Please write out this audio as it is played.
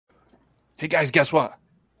Hey guys, guess what?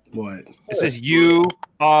 What? It says you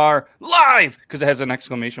are live because it has an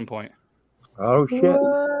exclamation point. Oh shit!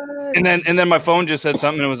 What? And then my phone just said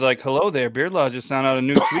something. And it was like, "Hello there, Beardlaw just sent out a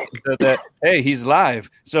new tweet that said that hey, he's live."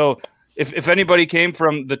 So if anybody came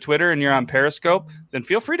from the Twitter and you're on Periscope, then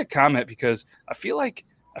feel free to comment because I feel like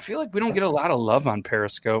we don't get a lot of love on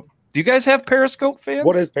Periscope. Do you guys have Periscope fans?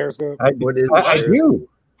 What is Periscope? I do.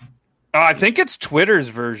 I think it's Twitter's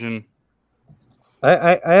version.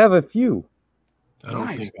 I have a few. I don't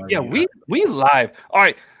Nice. think. Yeah, we live. All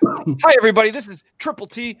right. Hi, everybody. This is Triple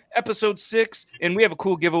T, episode 6, and we have a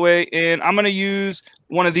cool giveaway. And I'm going to use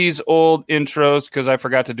one of these old intros because I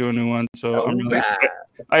forgot to do a new one. So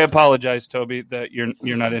I apologize, Toby, that you're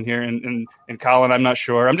not in here. And Colin, I'm not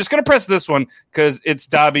sure. I'm just going to press this one because it's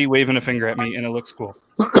Dobby waving a finger at me, and it looks cool.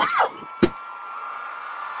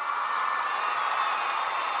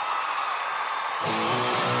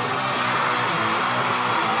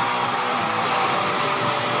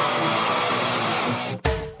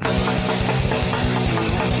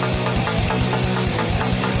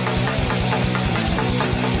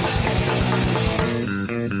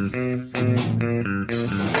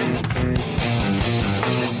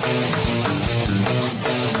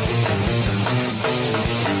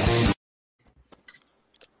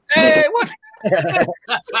 Hey, what?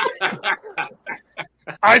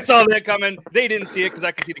 I saw that coming. They didn't see it because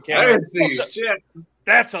I could see the camera. I didn't see shit.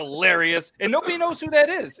 That's hilarious. And nobody knows who that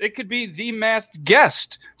is. It could be the masked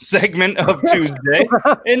guest segment of Tuesday.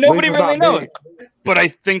 And nobody really knows. But I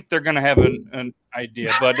think they're going to have an idea.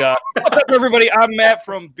 But what's up, everybody? I'm Matt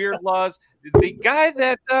from Beard Laws, the guy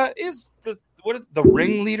that is the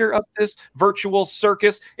ringleader of this virtual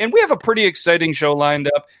circus. And we have a pretty exciting show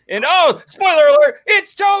lined up. And spoiler alert,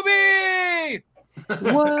 it's Toby!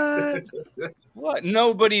 What? What?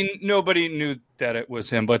 Nobody knew that it was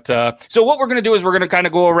him. But so what we're gonna do is we're gonna kind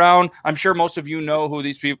of go around. I'm sure most of you know who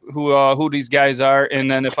these people, who these guys are.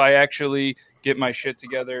 And then if I actually get my shit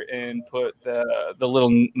together and put the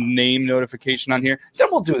little name notification on here, then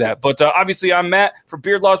we'll do that. But obviously, I'm Matt for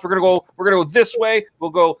Beard Laws. We're gonna go this way.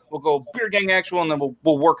 We'll go Beard Gang Actual, and then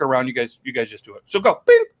we'll work around. You guys just do it. So go.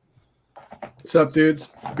 Bing. What's up, dudes?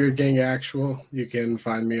 Beard Gang Actual. You can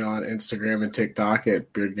find me on Instagram and TikTok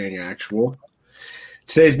at Beard Gang Actual.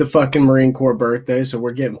 Today's the fucking Marine Corps birthday, so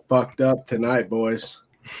we're getting fucked up tonight, boys.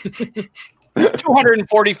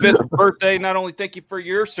 245th birthday. Not only thank you for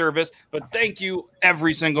your service, but thank you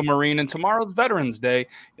every single Marine. And tomorrow's Veterans Day,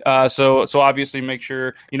 so obviously make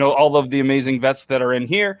sure you know all of the amazing vets that are in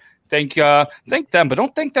here. Thank them, but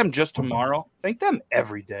don't thank them just tomorrow. Thank them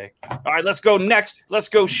every day. All right, let's go next. Let's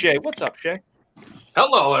go, Shay. What's up, Shay?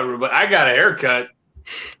 Hello, everybody. I got a haircut.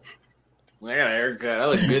 I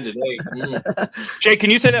look good today. Shay, can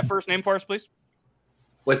you say that first name for us, please?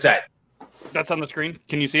 What's that? That's on the screen.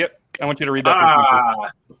 Can you see it? I want you to read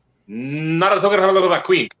that. Not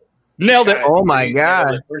queen. Nailed it. Oh my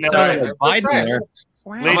god!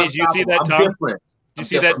 Ladies, you see that tongue? You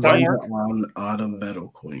see that tongue? On Autumn Meadow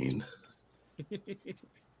Queen.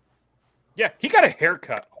 Yeah, he got a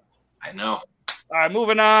haircut. I know. All right,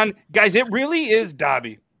 moving on. Guys, it really is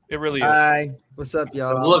Dobby. It really is. Hi, what's up,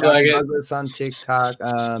 y'all? Look like it. Douglas on TikTok.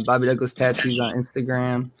 Bobby Douglas Tattoos on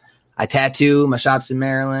Instagram. I tattoo. My shop's in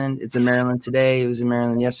Maryland. It's in Maryland today. It was in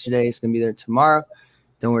Maryland yesterday. It's gonna be there tomorrow.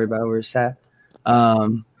 Don't worry about where it's at.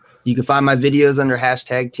 You can find my videos under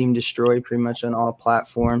hashtag Team Destroy pretty much on all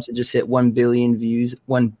platforms. It just hit 1 billion views,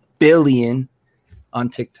 1 billion on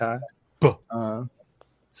TikTok. So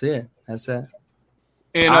yeah, that's that.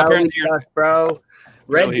 And apparently bro.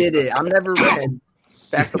 Red did it. I'm never red.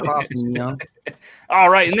 Back up off me, you know. All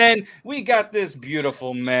right, and then we got this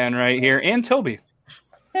beautiful man right here, and Toby.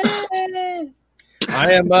 I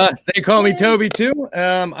am. They call me Toby too.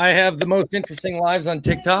 I have the most interesting lives on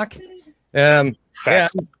TikTok. Yeah,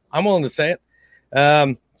 I'm willing to say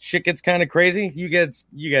it. Shit gets kind of crazy. You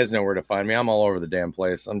guys know where to find me. I'm all over the damn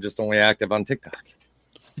place. I'm just only active on TikTok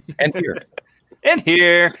and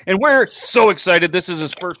here. And we're so excited. This is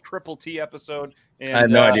his first Triple T episode. And, I have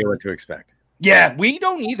no idea what to expect. Yeah, we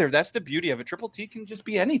don't either. That's the beauty of it. Triple T can just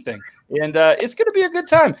be anything. And it's going to be a good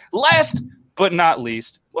time. Last but not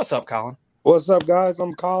least, what's up, Colin? What's up, guys?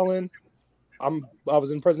 I'm Colin. I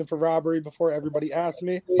was in prison for robbery before everybody asked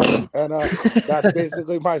me. And that's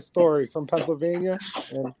basically my story from Pennsylvania.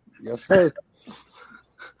 And yes, sir.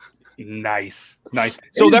 Nice.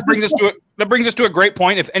 So that brings us to a great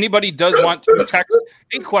point. If anybody does want to text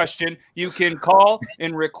a question, you can call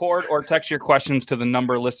and record or text your questions to the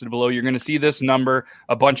number listed below. You're going to see this number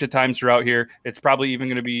a bunch of times throughout here. It's probably even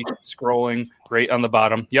going to be scrolling right on the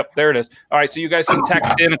bottom. Yep, there it is. All right, so you guys can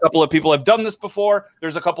text in. A couple of people have done this before.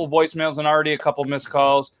 There's a couple voicemails and already a couple missed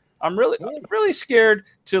calls. I'm really scared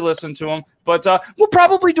to listen to them, but we'll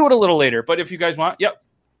probably do it a little later. But if you guys want, yep.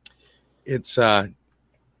 It's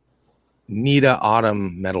Nita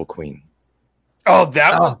Autumn Metal Queen. Oh,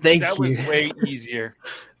 that was thank that you. was way easier.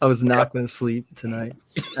 I was not going to sleep tonight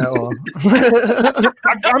at all.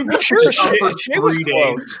 I'm sure Shay was 3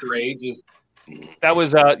 close. days straight. That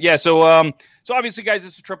was yeah. So obviously, guys,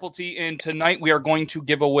 this is Triple T, and tonight we are going to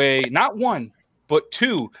give away not one but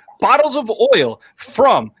 2 bottles of oil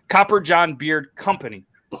from Copper John Beard Company.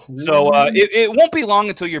 So it won't be long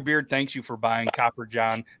until your beard thanks you for buying Copper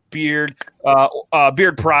John Beard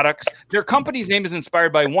beard products. Their company's name is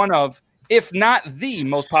inspired by one of, if not the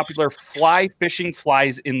most popular fly fishing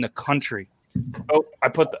flies in the country. Oh, I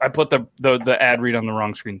put the ad read on the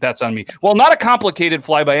wrong screen. That's on me. Well, not a complicated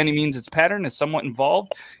fly by any means. Its pattern is somewhat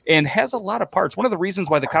involved and has a lot of parts. One of the reasons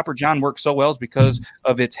why the Copper John works so well is because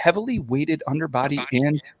of its heavily weighted underbody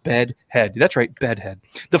and bed head. That's right, bed head.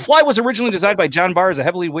 The fly was originally designed by John Barr as a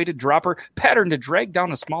heavily weighted dropper pattern to drag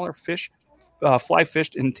down a smaller fish. Fly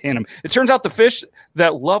fished in tandem. It turns out the fish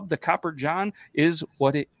that love the Copper John is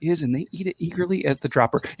what it is, and they eat it eagerly as the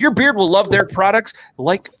dropper. Your beard will love their products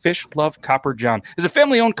like fish love Copper John. As a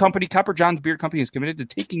family-owned company, Copper John's Beard Company is committed to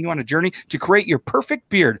taking you on a journey to create your perfect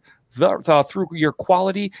beard through your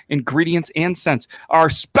quality, ingredients, and scents. Our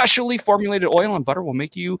specially formulated oil and butter will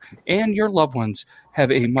make you and your loved ones have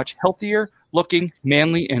a much healthier looking,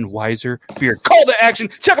 manly, and wiser beard. Call to action.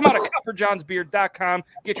 Check them out at copperjohnsbeard.com.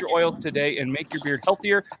 Get your oil today and make your beard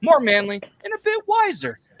healthier, more manly, and a bit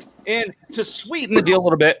wiser. And to sweeten the deal a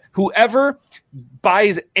little bit, whoever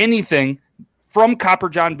buys anything from Copper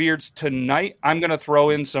John Beards tonight, I'm going to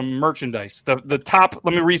throw in some merchandise. The top,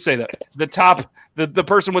 let me re-say that. The top, the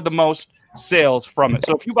person with the most sales from it.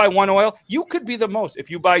 So if you buy 1 oil, you could be the most. If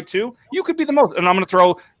you buy 2, you could be the most. And I'm going to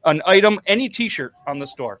throw an item, any t-shirt on the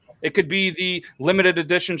store. It could be the limited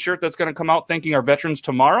edition shirt that's going to come out thanking our veterans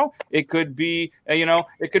tomorrow. It could be,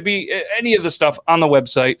 it could be any of the stuff on the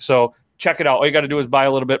website. So check it out. All you got to do is buy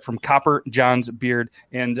a little bit from Copper John's Beard,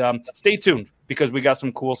 and stay tuned because we got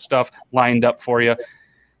some cool stuff lined up for you.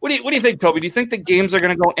 What do you think, Toby? Do you think the games are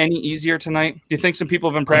going to go any easier tonight? Do you think some people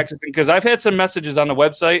have been practicing? Because I've had some messages on the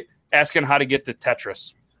website asking how to get to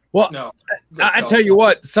Tetris. Well, No. I tell you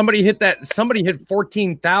what, somebody hit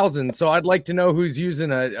 14,000. So I'd like to know who's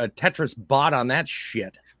using a Tetris bot on that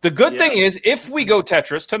shit. The good thing is, if we go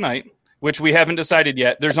Tetris tonight, which we haven't decided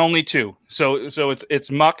yet, there's only 2. So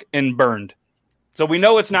it's Muck and Burned. So we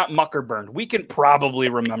know it's not Muck or Burned. We can probably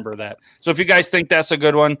remember that. So if you guys think that's a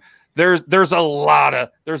good one, there's a lot of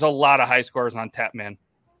high scores on Tapman.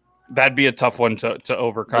 That'd be a tough one to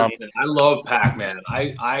overcome. I love Pac-Man.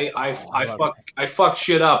 I fuck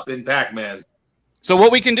shit up in Pac-Man. So what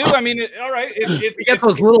we can do, I mean, all right, if You get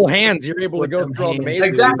those little hands, you're able to go through all the mazes.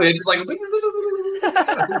 Exactly. It's like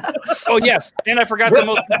oh yes, and I forgot the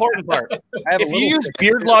most important part. If you use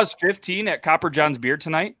Beard Laws 15 at Copper John's Beard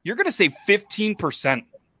tonight, you're going to save 15%.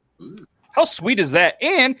 How sweet is that?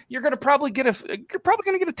 And you're going to probably get a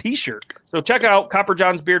t-shirt. So check out Copper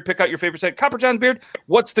John's Beard. Pick out your favorite scent. Copper John's Beard.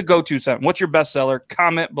 What's the go-to scent? What's your bestseller?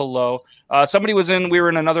 Comment below. We were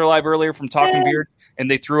in another live earlier from Talking Beard, and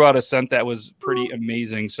they threw out a scent that was pretty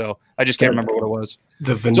amazing. So I just can't remember what it was.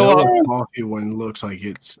 The vanilla coffee one looks like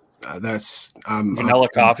it's Vanilla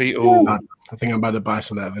coffee. Ooh. I think I'm about to buy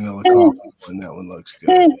some of that vanilla coffee one. That one looks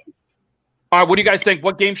good. All right, what do you guys think?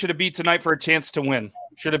 What game should it be tonight for a chance to win?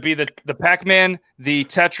 Should it be the Pac-Man, the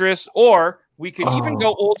Tetris, or we could even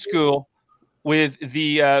go old school with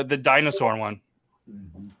the dinosaur one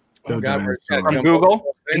Go God, down. we're from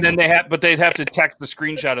Google? And then they'd have to text the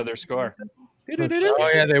screenshot of their score.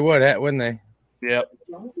 Oh yeah, they would, wouldn't they? Yep.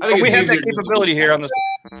 I think We it's have that easier to- capability here on this.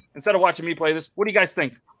 Instead of watching me play this, what do you guys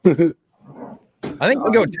think? I think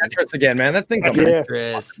we'll go Tetris again, man. That thing's Yeah.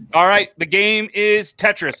 Chris. All right, the game is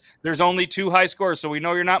Tetris. There's only 2 high scores, so we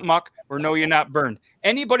know you're not Muck or know you're not Burned.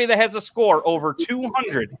 Anybody that has a score over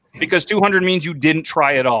 200, because 200 means you didn't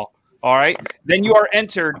try at all, all right, then you are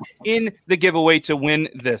entered in the giveaway to win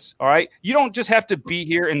this, all right? You don't just have to be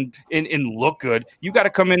here and look good. You got to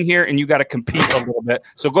come in here and you got to compete a little bit.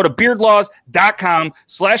 So go to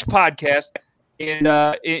beardlaws.com/podcast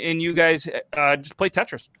and you guys just play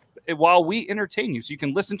Tetris while we entertain you. So you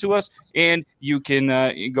can listen to us and you can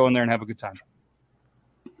go in there and have a good time.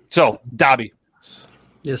 So, Dobby,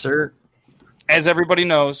 Yes, sir. as everybody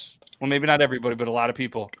knows, well, maybe not everybody, but a lot of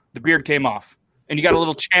people, the beard came off. And you got a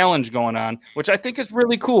little challenge going on, which I think is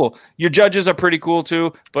really cool. Your judges are pretty cool,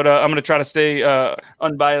 too, but I'm going to try to stay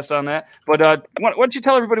unbiased on that. But why don't you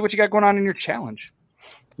tell everybody what you got going on in your challenge?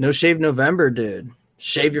 No Shave November, dude.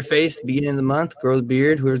 Shave your face, beginning of the month, grow the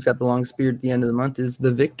beard. Whoever's got the longest beard at the end of the month is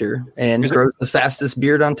the victor and grows the fastest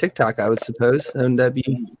beard on TikTok, I would suppose. Wouldn't that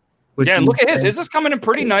be? Yeah, and look at his. His is coming in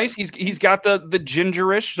pretty nice. He's got the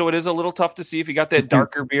gingerish, so it is a little tough to see if he got that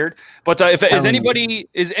darker beard. But is anybody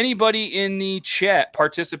in the chat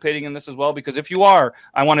participating in this as well? Because if you are,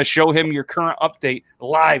 I want to show him your current update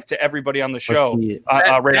live to everybody on the show.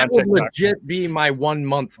 Right on TikTok. Would legit be my 1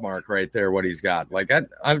 month mark right there. What he's got, like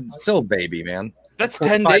I'm still a baby, man. That's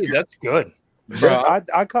 10 days. That's good, bro.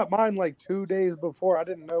 I cut mine like 2 days before. I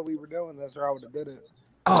didn't know we were doing this, or I would have did it.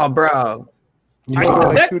 Oh, bro.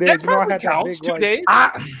 Like 2 days. That I had counts. That big, 2 days.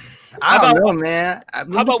 I don't know, man. How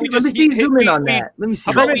about we just zoom in on that? Let me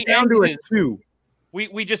see. How about we down to it too?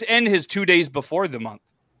 We just end his 2 days before the month,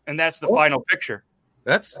 and that's the final picture.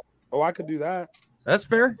 I could do that. That's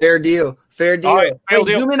fair. Fair deal. Fair deal. Right, fair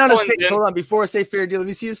deal. Zoom in on his face. Hold on, before I say fair deal, let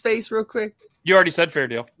me see his face real quick. You already said fair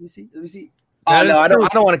deal. Let me see. Oh no, I don't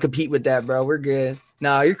want to compete with that, bro. We're good.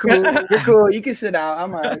 No, you're cool. You're cool. You can sit out.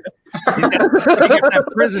 I'm all right. Get that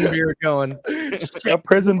prison beard going. That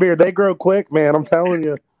prison beard, they grow quick, man. I'm telling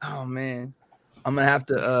you. Oh man, I'm gonna have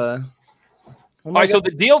to. All right. So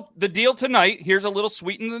the deal tonight. Here's a little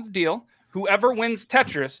sweeten of the deal. Whoever wins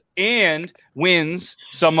Tetris and wins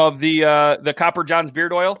some of the Copper John's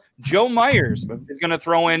beard oil, Joe Myers is going to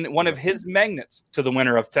throw in one of his magnets to the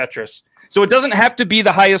winner of Tetris. So it doesn't have to be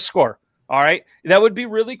the highest score. All right, that would be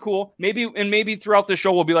really cool. Maybe throughout the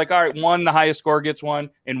show we'll be like, all right, the highest score gets one,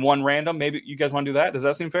 and one random. Maybe you guys want to do that? Does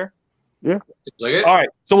that seem fair? Yeah. All right,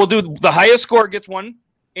 so we'll do the highest score gets one,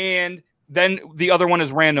 and then the other one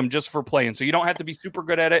is random just for playing. So you don't have to be super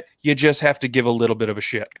good at it. You just have to give a little bit of a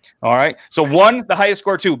shit. All right. So the highest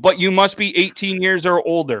score, 2, but you must be 18 years or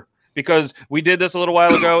older, because we did this a little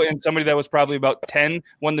while ago, and somebody that was probably about 10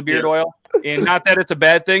 won the beard oil. And not that it's a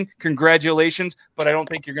bad thing. Congratulations, but I don't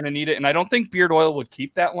think you're going to need it. And I don't think beard oil would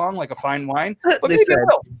keep that long, like a fine wine. But maybe it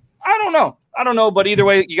will. I don't know. But either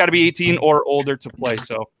way, you got to be 18 or older to play.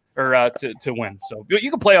 So, or to win. So you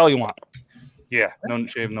can play all you want. Yeah, no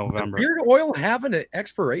shave November. Does beard oil have an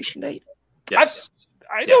expiration date? Yes.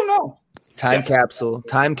 I don't know. Time capsule,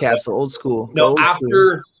 old school. No,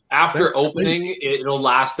 after opening, it'll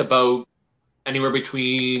last about anywhere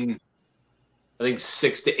between, I think,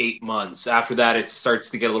 6 to 8 months. After that, it starts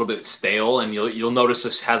to get a little bit stale, and you'll notice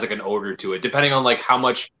this has like an odor to it, depending on like how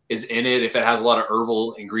much is in it. If it has a lot of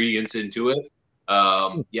herbal ingredients into it,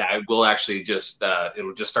 it will actually just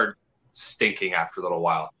it'll just start stinking after a little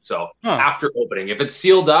while. So after opening, if it's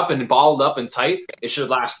sealed up and bottled up and tight, it should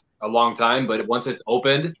last a long time. But once it's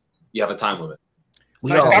opened, you have a time limit.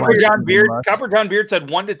 Copper John Beard said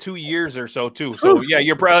 1 to 2 years or so too. So yeah,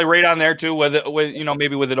 you're probably right on there too. With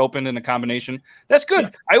maybe with it opened in a combination. That's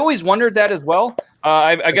good. I always wondered that as well.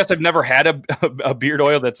 I guess I've never had a beard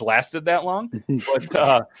oil that's lasted that long.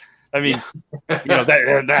 But I mean,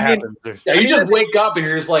 that happens. Yeah, you just wake up and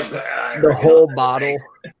you're just like the whole bottle.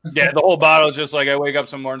 Yeah, the whole bottle is just like I wake up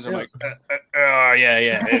some mornings. I'm like,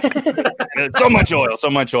 so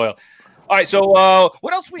much oil. All right, so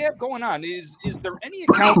what else we have going on? Is there any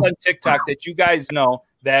accounts on TikTok that you guys know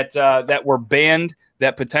that were banned,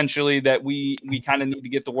 that potentially that we kind of need to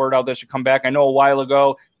get the word out that should come back? I know a while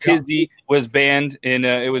ago Tizzy was banned, and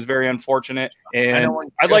it was very unfortunate. And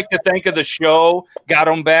I'd like to thank the show got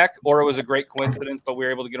him back, or it was a great coincidence, but we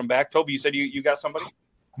were able to get him back. Toby, you said you got somebody?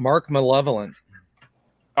 Mark Malevolent.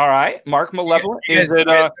 All right, Mark Malevolent. Is it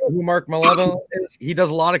who Mark Malevolent is? He does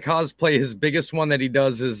a lot of cosplay. His biggest one that he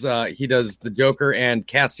does is he does the Joker and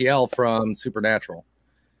Castiel from Supernatural.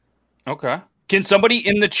 Okay. Can somebody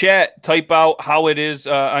in the chat type out how it is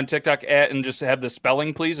on TikTok and just have the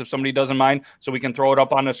spelling, please, if somebody doesn't mind, so we can throw it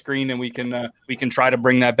up on the screen and we can try to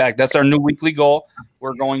bring that back. That's our new weekly goal.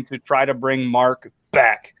 We're going to try to bring Mark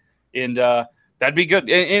back, and that'd be good.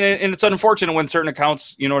 And it's unfortunate when certain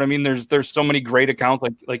accounts, you know what I mean? There's so many great accounts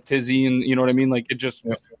like Tizzy, and you know what I mean? Like it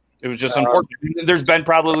was just unfortunate. There's been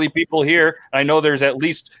probably people here. I know there's at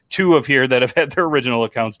least 2 of here that have had their original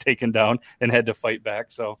accounts taken down and had to fight back.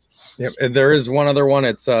 So there is one other one.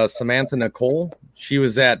 It's Samantha Nicole. She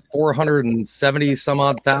was at 470 some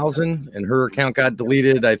odd thousand, and her account got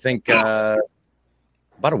deleted, I think, about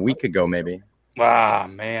a week ago, maybe. Wow,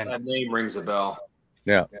 man. That name rings a bell.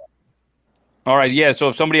 Yeah. All right, yeah. So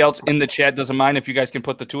if somebody else in the chat doesn't mind, if you guys can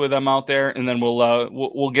put the 2 of them out there, and then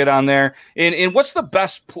we'll get on there. And what's the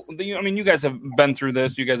best? I mean, you guys have been through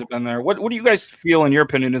this. You guys have been there. What do you guys feel, in your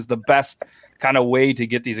opinion, is the best kind of way to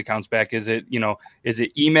get these accounts back? Is it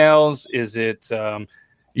emails? Is it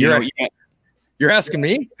you're asking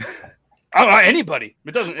me? Anybody.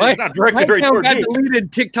 It doesn't. It's not directed right towards you.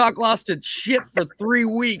 Deleted. TikTok lost its shit for 3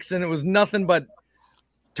 weeks, and it was nothing but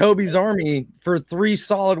Toby's Army for 3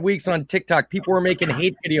 solid weeks on TikTok. People were making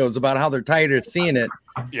hate videos about how they're tired of seeing it,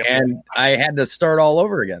 and I had to start all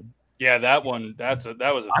over again. Yeah, that one. That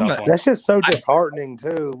was a tough one. That's just so disheartening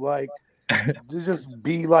too. Like to just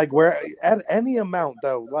be like where at any amount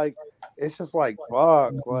though. Like it's just like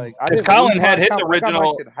fuck. Like I Because didn't Colin lose my had his account. I got my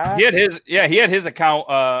original. shit hacked. He had his account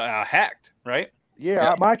hacked, right?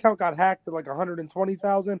 Yeah, my account got hacked to like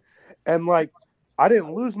 120,000, and like I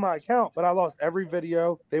didn't lose my account, but I lost every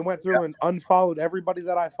video. They went through and unfollowed everybody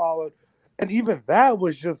that I followed, and even that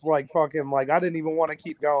was just like fucking like I didn't even want to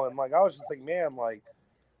keep going. Like I was just like, man, like.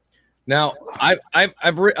 Now I've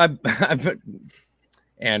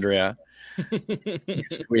Andrea,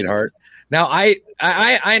 sweetheart. Now I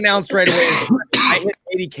announced right away I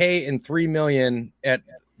hit 80K and 3 million at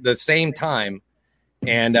the same time.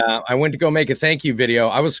 And I went to go make a thank you video.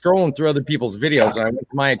 I was scrolling through other people's videos, and I went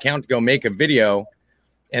to my account to go make a video,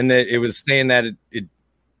 and that it was saying that it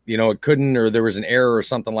it couldn't, or there was an error or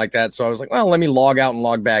something like that. So I was like, well, let me log out and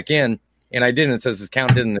log back in, and I didn't. It says this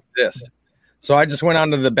account didn't exist. So I just went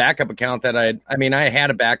onto the backup account that I had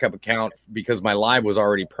a backup account because my live was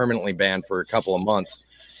already permanently banned for a couple of months.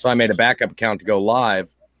 So I made a backup account to go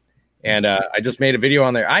live. And I just made a video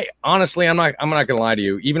on there. I'm not going to lie to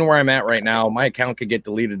you. Even where I'm at right now, my account could get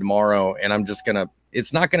deleted tomorrow, and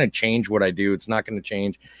it's not going to change what I do. It's not going to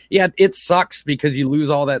change. Yeah, it sucks because you lose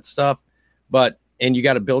all that stuff, and you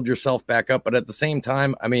got to build yourself back up. But at the same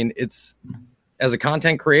time, I mean, as a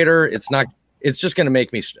content creator, it's just going to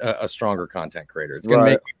make me a stronger content creator. It's going to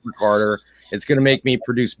make me work harder. It's going to make me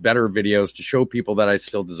produce better videos to show people that I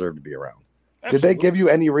still deserve to be around. Did they give you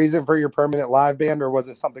any reason for your permanent live ban, or was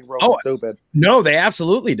it something real stupid? No, they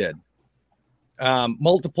absolutely did.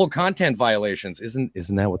 Multiple content violations. Isn't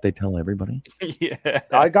that what they tell everybody? Yeah.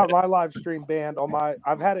 I got my live stream banned on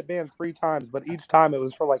I've had it banned 3 times, but each time it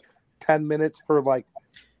was for like 10 minutes for like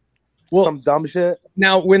some dumb shit.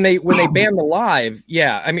 Now when they ban the live,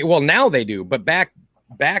 yeah, I mean, well, now they do, but back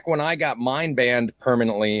when I got mine banned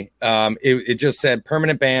permanently, it just said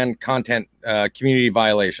permanent ban, content community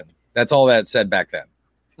violation. That's all that said back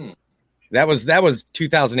then. That was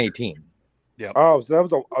 2018. Yeah. Oh,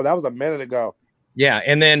 so that was a minute ago. Yeah,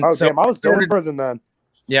 and then damn, I was still in prison then.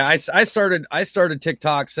 Yeah, I started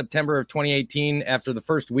TikTok September of 2018. After the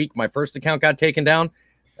first week, my first account got taken down.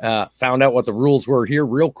 Found out what the rules were here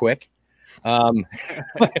real quick. And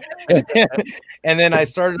then I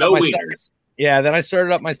started then I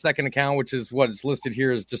started up my second account, which is what it's listed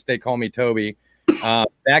here is just They Call Me Toby.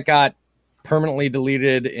 That got permanently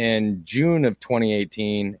deleted in June of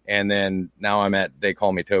 2018, and then now I'm at They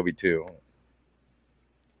Call Me Toby too.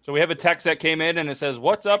 So we have a text that came in, and it says,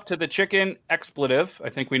 "What's up to the chicken expletive?" I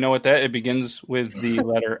think we know what that. It begins with the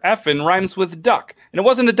letter F and rhymes with duck. And it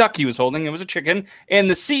wasn't a duck he was holding; it was a chicken. And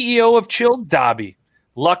the CEO of Chill Dobby,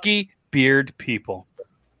 Lucky Beard People.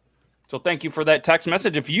 So thank you for that text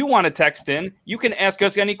message. If you want to text in, you can ask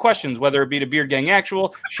us any questions, whether it be to Beard Gang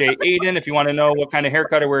Actual, Shay Aiden, if you want to know what kind of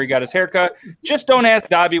haircut or where he got his haircut. Just don't ask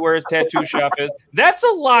Dobby where his tattoo shop is. That's a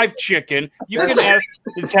live chicken. You can ask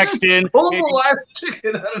the text in. A live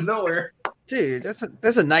chicken out of nowhere. Dude,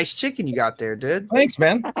 that's a nice chicken you got there, dude. Thanks,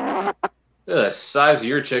 man. Look at the size of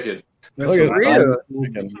your chicken. That's beautiful.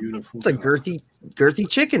 Beautiful. It's a girthy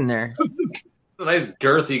chicken there. A nice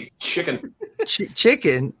girthy chicken.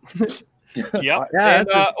 Chicken. Yep.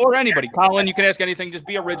 Yeah, or anybody. Colin, you can ask anything. Just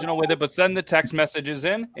be original with it, but send the text messages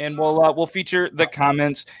in, and we'll feature the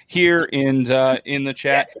comments here in the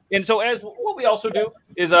chat. And so, as what we also do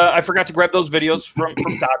is, I forgot to grab those videos from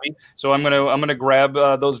Dobby, so I'm gonna grab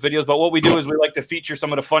those videos. But what we do is we like to feature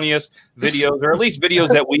some of the funniest videos, or at least videos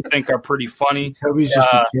that we think are pretty funny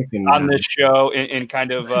on this show, and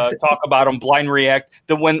kind of talk about them, blind react.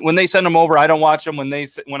 When they send them over, I don't watch them. When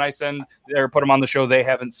I send or put them on the show, they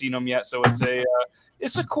haven't seen them yet. So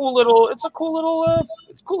it's a cool little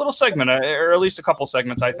segment, or at least a couple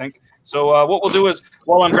segments, I think. So what we'll do is,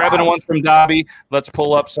 while I'm grabbing one from Dobby, let's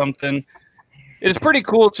pull up something. It's pretty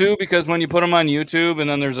cool too, because when you put them on YouTube and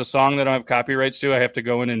then there's a song that I don't have copyrights to, I have to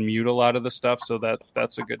go in and mute a lot of the stuff. So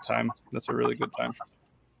that's a good time. That's a really good time.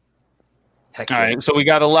 All right, so we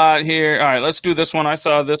got a lot here. All right, let's do this one. I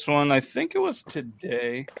saw this one. I think it was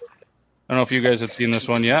today. I don't know if you guys have seen this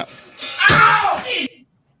one yet.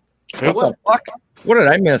 What the fuck? What did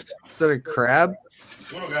I miss? Is that a crab?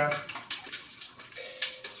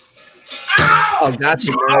 Oh, got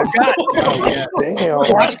you, bro. Oh, yeah. Damn.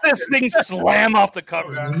 Watch this thing slam off the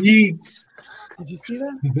cover. Yeets. Did you see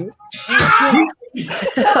that?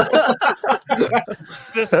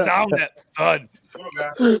 The sound, that thud.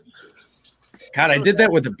 God, I did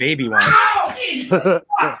that with a baby once.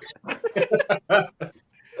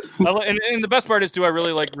 And the best part is, too, I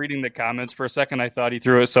really like reading the comments. For a second, I thought he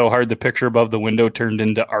threw it so hard the picture above the window turned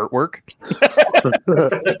into artwork,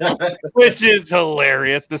 which is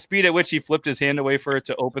hilarious. The speed at which he flipped his hand away for it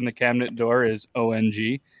to open the cabinet door is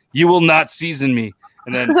ONG. You will not season me.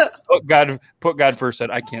 And then put God first, said,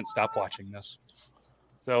 I can't stop watching this.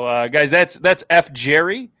 So, guys, that's F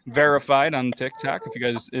Jerry verified on TikTok. If you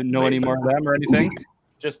guys know any more of them or anything,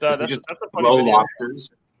 that's a funny video. Lobsters.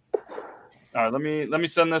 All right, let me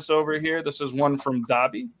send this over here. This is one from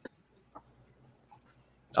Dobby.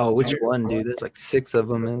 Oh, which one, dude? There's like 6 of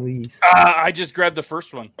them at least. I just grabbed the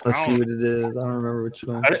first one. Let's see what it is. I don't remember which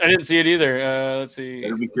one. I didn't see it either. Let's see.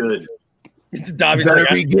 It'll be good. Dobby's Better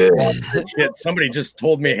like, be good. Shit, somebody just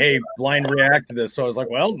told me, hey, blind react to this. So I was like,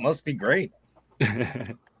 well, it must be great.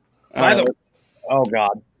 By the way, oh,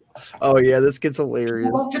 God. Oh, yeah, this gets hilarious.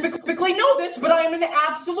 You don't typically know this, but I am an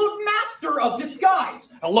absolute master of disguise.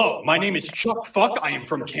 Hello, my name is Chuck Fuck. I am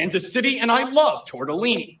from Kansas City, and I love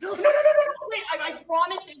tortellini. No. Wait, I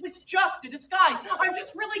promise it was just a disguise. I'm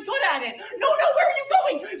just really good at it. No, where are you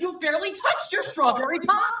going? You've barely touched your strawberry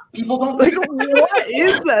pie. People don't Like, what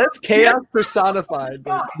is that? That's chaos personified.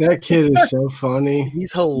 Dude. That kid is so funny.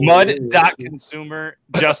 He's hilarious. Mud.consumer.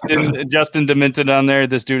 Justin Demented on there.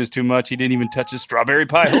 This dude is too much. He didn't even touch his strawberry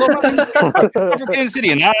pie. Hello, I'm from Kansas City,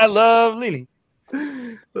 and I love leaning.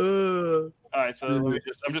 All right, so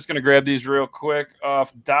I'm just going to grab these real quick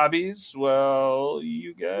off Dobby's. Well,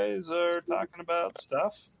 you guys are talking about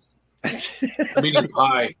stuff. I'm eating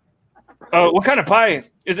pie. Oh, what kind of pie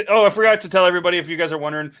is it? Oh, I forgot to tell everybody, if you guys are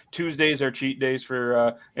wondering, Tuesdays are cheat days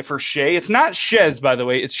for Shay. It's not Shez, by the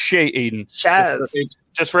way. It's Shay Aiden. Chaz.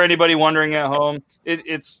 Just for anybody wondering at home,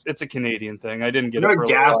 it's a Canadian thing. I didn't get it for a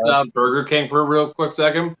gas while. Burger King for a real quick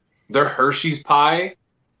second. Their Hershey's pie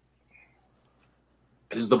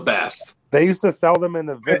is the best. They used to sell them in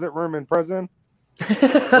the visit room in prison.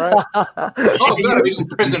 Right? Oh, no, eating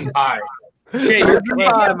prison pie. Jay,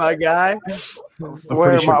 Hi, my guy.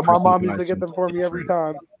 Swear, my mom used to get them for me every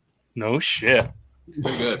time. No shit.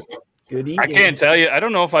 They're good. Good eating. I can't tell you. I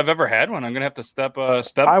don't know if I've ever had one. I'm gonna have to step.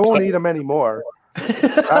 I won't eat them anymore. There's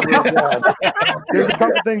a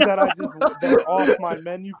couple things that they're off my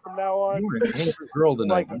menu from now on. Girl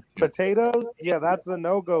tonight. Like potatoes, yeah, that's a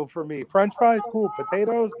no-go for me. French fries, cool.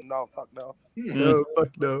 Potatoes, no, fuck no. No, fuck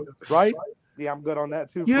no. Rice, yeah, I'm good on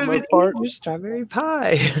that too. You For the haven't most part. eaten your strawberry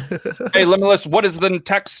pie. Hey, Limitless, what is the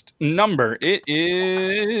text number? It is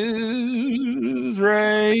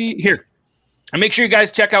right here. And make sure you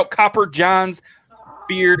guys check out Copper John's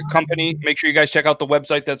Beard Company. Make sure you guys check out the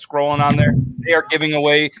website that's scrolling on there. They are giving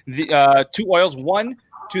away the 2 oils, 1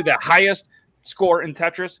 to the highest score in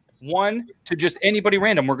Tetris, 1 to just anybody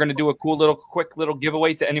random. We're going to do a quick little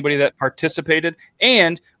giveaway to anybody that participated,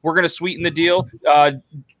 and we're going to sweeten the deal. There's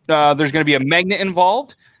going to be a magnet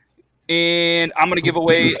involved, and I'm going to give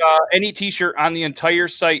away any T-shirt on the entire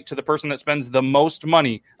site to the person that spends the most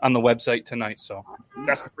money on the website tonight. So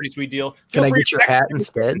that's a pretty sweet deal. Can I get your hat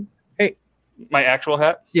instead? My actual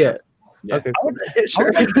hat? Yeah. Okay.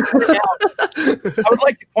 Sure. I would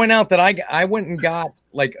like to point out that I went and got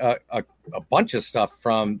like a bunch of stuff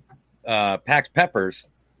from Pax Peppers.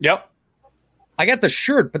 Yep. I got the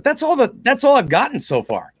shirt, but that's all I've gotten so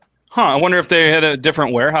far. Huh. I wonder if they had a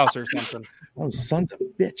different warehouse or something. Those sons of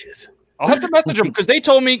bitches. I'll have to message them because they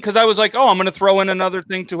told me, because I was like, oh, I'm going to throw in another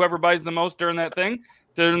thing to whoever buys the most during that thing,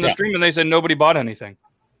 during the stream, and they said nobody bought anything.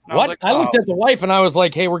 And What? I, I looked at the wife and I was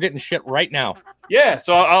like, hey, we're getting shit right now. Yeah,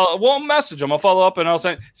 so I'll message them. I'll follow up and I'll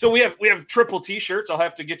say. So we have triple T-shirts. I'll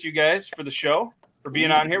have to get you guys for the show for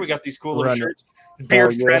being on here. We got these cool little shirts,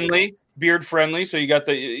 beard friendly. So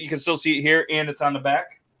you can still see it here and it's on the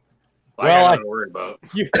back. Well, I got to worry about.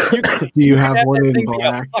 You Do you have one in a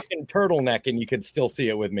black? fucking turtleneck and you could still see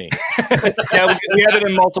it with me. Yeah, we had it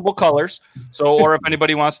in multiple colors. So, or if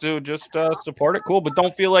anybody wants to just support it, cool. But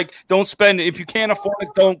don't spend. If you can't afford it,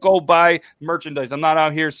 don't go buy merchandise. I'm not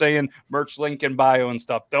out here saying merch link in bio and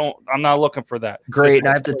stuff. I'm not looking for that. Great. And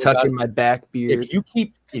I have to tuck in my back beard.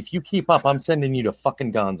 If you keep up, I'm sending you to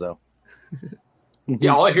fucking Gonzo.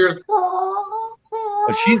 Yeah, all I hear is.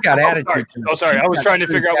 But she's got attitude. Sorry. I was trying to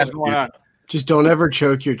figure out what's going on. Just don't ever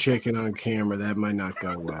choke your chicken on camera. That might not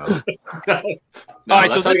go well. All right,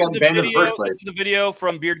 so this is the video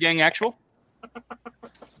from Beard Gang Actual.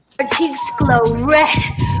 Our cheeks glow red.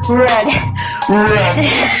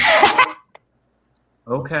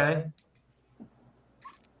 Okay.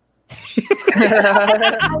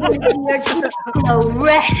 Our cheeks glow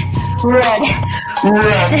red.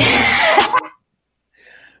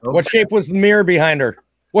 What shape was the mirror behind her?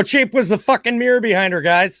 What shape was the fucking mirror behind her,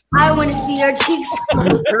 guys? I want to see your cheeks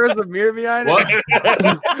glow. There was a mirror behind it. What?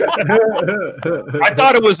 I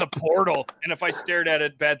thought it was a portal, and if I stared at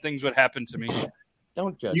it, bad things would happen to me.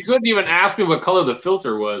 Don't judge. You couldn't even ask me what color the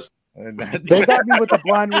filter was. They got me with the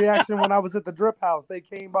blind reaction when I was at the drip house. They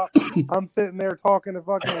came up. I'm sitting there talking to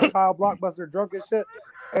fucking Kyle Blockbuster, drunk as shit.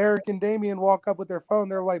 Eric and Damien walk up with their phone.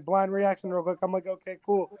 They're like, blind reaction real quick. I'm like, okay,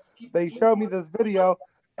 cool. They show me this video,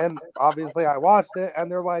 and obviously I watched it, and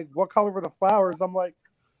they're like, what color were the flowers? I'm like,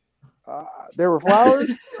 there were flowers?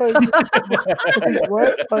 Like,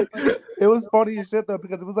 what? Like, it was funny as shit, though,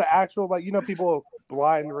 because it was an actual, like, you know, people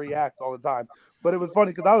blind react all the time. But it was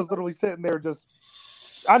funny because I was literally sitting there just,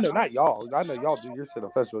 I know, not y'all. I know y'all do your shit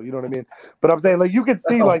official. You know what I mean? But I'm saying, like, you can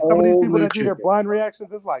see, like, some of these people that do their blind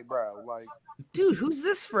reactions. It's like, bro, like, Dude, who's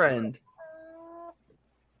this friend?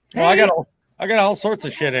 Well, I got all sorts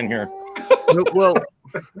of shit in here. Well,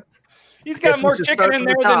 He's got Guess more we should chicken start in from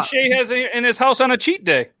there the than top. Shay has in his house on a cheat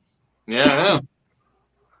day. Yeah.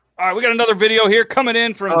 All right, we got another video here coming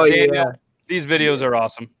in from Oh, Daniel. yeah. These videos are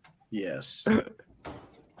awesome. Yes.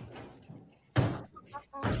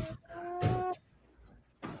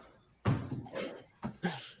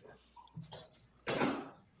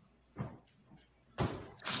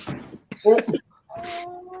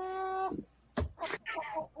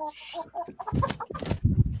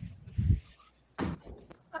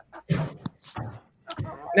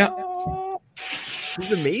 Now,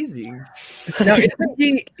 he's amazing. now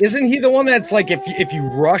isn't he the one that's like if you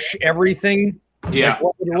rush everything? Yeah. Like,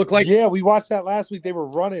 what would it look like? yeah, we watched that last week. They were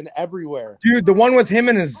running everywhere. Dude, the one with him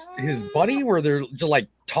and his buddy where they're just like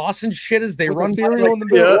tossing shit as they With run the by, cereal like, in the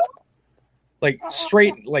middle. like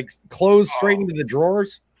straight, like clothes straight into the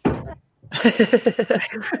drawers.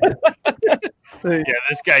 Yeah,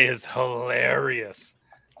 this guy is hilarious.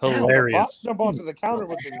 Boss Hilarious. jump onto the counter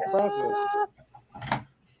was impressive.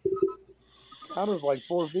 Counter's like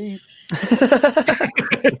 4 feet.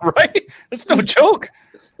 Right? That's no joke.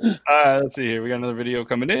 Let's see here. We got another video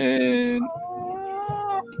coming in.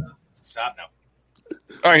 Stop now.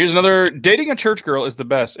 All right, here's another. Dating a church girl is the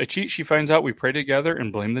best. I cheat, she finds out, we pray together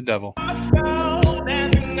and blame the devil.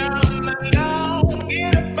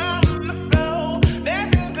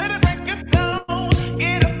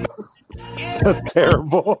 That's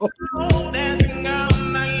terrible.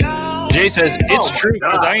 Jay says it's Oh, true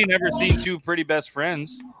God. because I ain't never seen two pretty best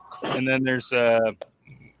friends. And then there's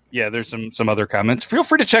there's some other comments. Feel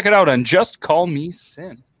free to check it out on Just Call Me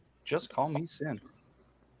Sin. Just Call Me Sin.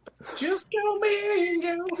 Just kill me.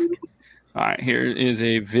 All right, here is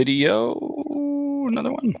a video.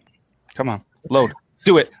 Another one. Come on, load.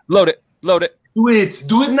 Do it. Load it. Load it. Do it.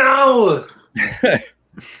 Do it now.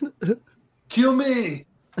 Kill me.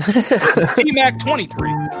 T-Mac 23.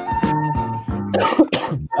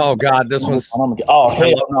 Oh God, this was. Oh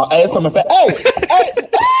hell no! Hey, it's coming fast. Hey, hey!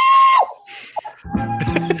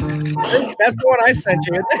 That's the one I sent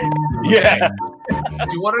you. Yeah.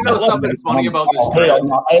 You want to know something funny about this? Oh hell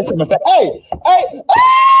no! Hey, it's coming fast. Hey, hey!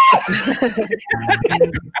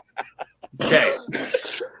 Okay.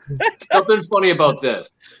 Something funny about this.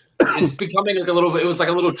 It's becoming like a little bit, it was like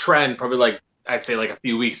a little trend, probably like, I'd say like a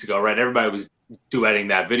few weeks ago, right? Everybody was duetting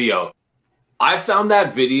that video. I found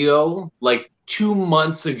that video like 2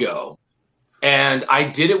 months ago, and I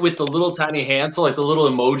did it with the little tiny hand, so like the little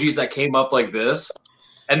emojis that came up like this.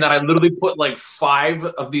 And then I literally put like 5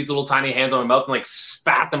 of these little tiny hands on my mouth and like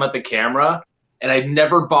spat them at the camera. And I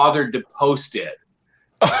never bothered to post it.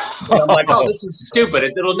 And I'm like, oh, this is stupid.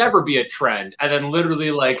 It'll never be a trend. And then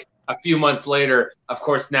literally like a few months later, of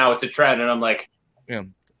course, now it's a trend. And I'm like, Yeah.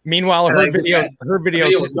 Meanwhile, her Like, video video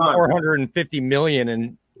is was gone. 450 million,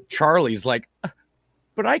 and Charlie's like,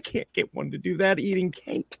 but I can't get one to do that eating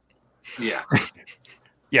cake. yeah.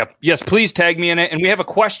 Yep. Yes, please tag me in it. And we have a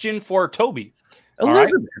question for Toby. All right.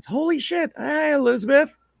 Elizabeth, holy shit! Hi,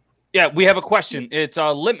 Elizabeth. Yeah, we have a question. It's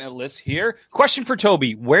Limitless here. Question for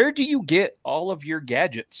Toby. Where do you get all of your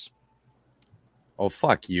gadgets? Oh,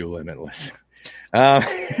 fuck you, Limitless.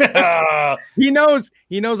 He knows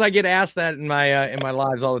I get asked that in my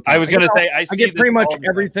lives all the time. I was going to say, I get pretty much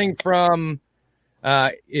everything from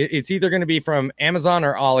it's either going to be from Amazon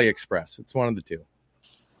or AliExpress. It's one of the two.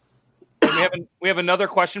 We have another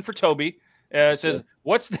question for Toby. It says,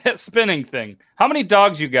 what's that spinning thing? How many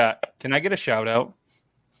dogs you got? Can I get a shout out?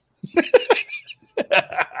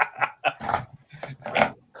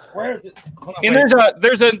 Where is it?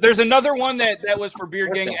 And there's another one that was for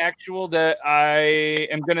Beard Gang Actual that I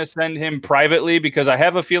am gonna send him privately because I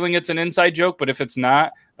have a feeling it's an inside joke, but if it's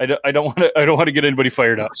not, I don't want to get anybody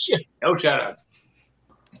fired up. No shout outs.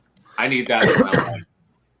 I need that in my life.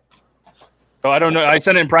 So I don't know. I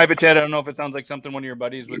sent it in private chat. I don't know if it sounds like something one of your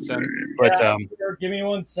buddies would send. But Give me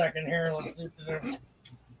 1 second here. Let's see.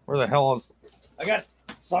 Where the hell is? I got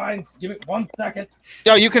signs. Give me 1 second.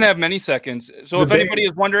 Yeah, you can have many seconds. So if anybody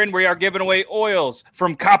is wondering, we are giving away oils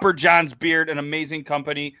from Copper John's Beard, an amazing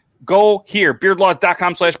company. Go here,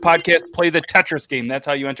 beardlaws.com/podcast. Play the Tetris game. That's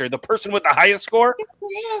how you enter. The person with the highest score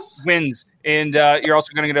wins. And you're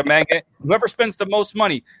also going to get a magnet. Whoever spends the most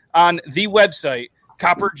money on the website,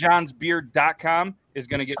 copperjohnsbeard.com, is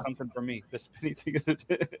going to get something from me. The spinny thing is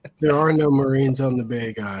There are no Marines on the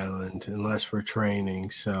Big Island unless we're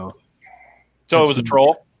training. So it was a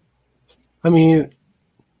troll? I mean,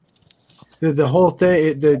 the whole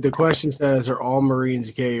thing, the question says, are all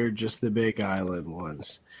Marines gay or just the Big Island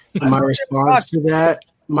ones? And my response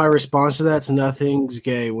to that's nothing's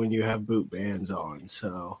gay when you have boot bands on.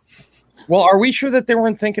 So, well, are we sure that they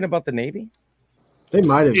weren't thinking about the Navy? They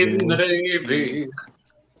might have In been. the Navy.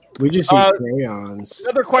 We just see crayons.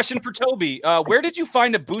 Another question for Toby. Where did you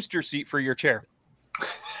find a booster seat for your chair?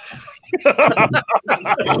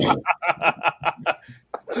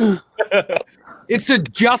 It's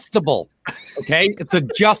adjustable. Okay, it's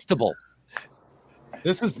adjustable.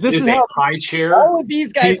 This is how high chair. All of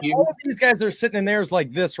these guys are sitting in theirs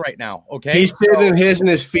like this right now. Okay, He's sitting in his, and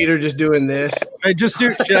his feet are just doing this. I just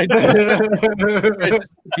do. Should I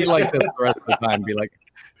just be like this the rest of the time? Be like,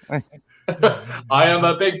 I am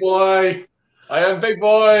a big boy. I am big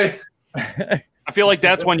boy. I feel like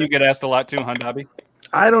that's one you get asked a lot too, huh, Dobby?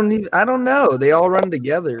 I don't know. They all run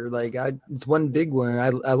together. It's one big one.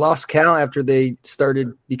 I lost count after they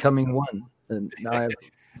started becoming one, and now I have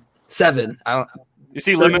 7. I don't. You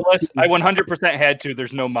see, Limitless. I 100% had to.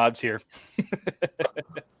 There's no mods here.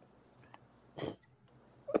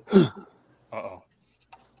 Uh-oh.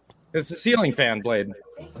 It's a ceiling fan blade.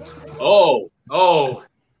 Oh!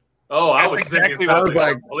 I was exactly thinking what I was something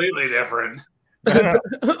like. completely different. I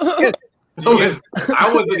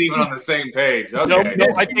wasn't even on the same page. Okay.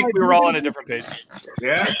 No, I think we were all on a different page.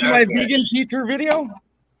 Yeah. My vegan teacher video.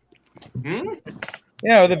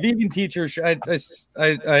 Yeah, the vegan teacher. I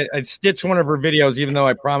stitched one of her videos, even though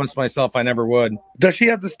I promised myself I never would. Does she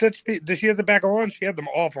have the stitch? Does she have the back on? She had them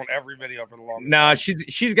off on every video for the longest. No,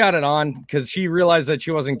 she's got it on because she realized that she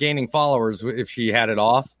wasn't gaining followers if she had it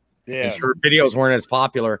off. Yeah, her videos weren't as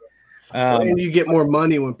popular. And you get more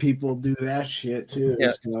money when people do that shit too.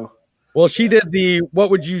 Yeah. So. Well, she did the what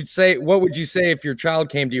would you say if your child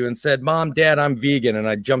came to you and said, "Mom, Dad, I'm vegan," and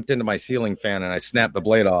I jumped into my ceiling fan and I snapped the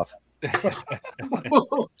blade off.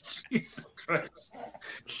 Oh, Jesus Christ.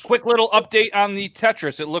 Quick little update on the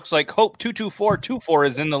Tetris. It looks like Hope 22424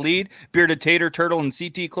 is in the lead. Bearded Tater, Turtle, and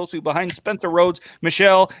CT closely behind. Spencer Rhodes,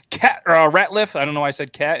 Michelle, Ratliff. I don't know why I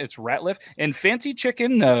said cat. It's Ratliff. And Fancy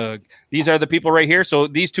Chicken Nug. These are the people right here. So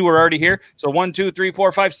these two are already here. So 1, 2, 3,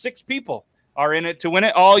 4, 5, 6 people are in it to win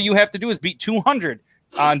it. All you have to do is beat 200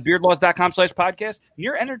 on beardlaws.com/podcast.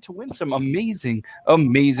 You're entered to win some amazing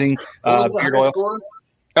beard oil. Score?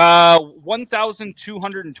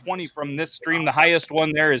 1,220 from this stream. The highest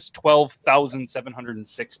one there is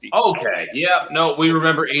 12,760. Okay, yeah. No, we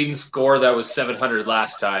remember Aiden's score. That was 700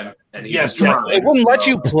 last time. And he was trying. It wouldn't let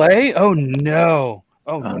you play? Oh, no.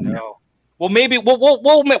 Oh, no. Well, maybe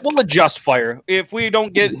we'll adjust fire. If we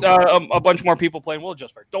don't get a bunch more people playing, we'll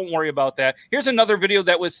adjust fire. Don't worry about that. Here's another video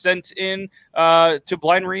that was sent in to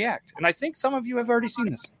Blind React. And I think some of you have already seen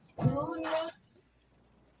this.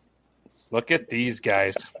 Look at these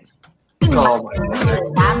guys. Oh my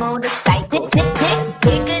God. I'm on the cycle.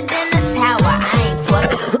 Bigger than the tower. I ain't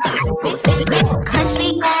talking.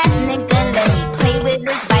 Country ass nigga, let me play with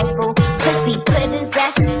this rifle. Pussy put his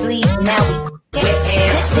ass to sleep. Now we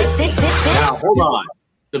Now, hold on.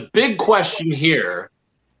 The big question here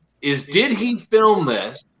is, did he film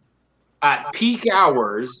this at peak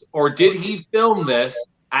hours, or did he film this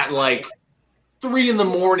at like 3 in the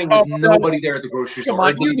morning with nobody there at the grocery store?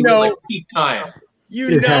 On, like peak time.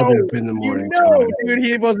 It had to have been the morning time. Dude,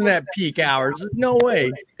 he wasn't at peak hours. There's no way.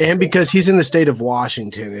 And because he's in the state of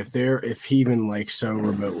Washington, if he even like so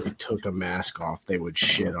remotely took a mask off, they would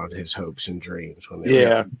shit on his hopes and dreams when they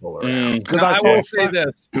were people around. Because I will say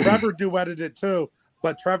this: Trevor duetted it too,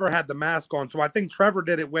 but Trevor had the mask on, so I think Trevor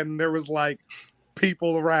did it when there was like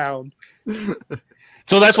people around.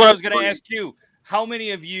 So that's what I was going to ask you. How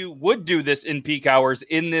many of you would do this in peak hours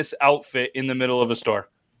in this outfit in the middle of a store?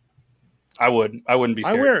 I would. I wouldn't be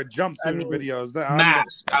scared. I wear jumpsuit videos.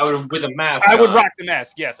 Mask. I would with a mask. I would rock the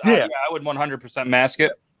mask. Yes. Yeah. I would 100% mask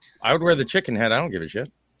it. I would wear the chicken head. I don't give a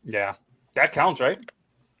shit. Yeah. That counts, right?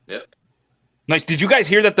 Yep. Nice. Did you guys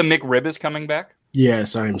hear that the McRib is coming back?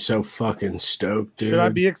 Yes, I'm so fucking stoked, dude. Should I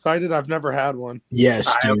be excited? I've never had one. Yes,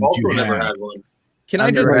 dude. I have also you never have. had one. Can I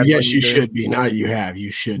I've just? never had Yes, one you either. should be. Not you have. You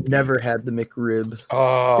should. Never had the McRib.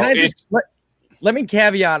 Oh, Can I just let me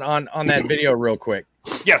caveat on that video real quick.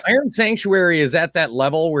 Yes. Iron Sanctuary is at that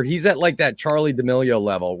level where he's at like that Charlie D'Amelio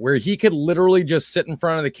level where he could literally just sit in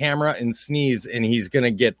front of the camera and sneeze and he's going to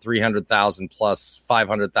get 300,000 plus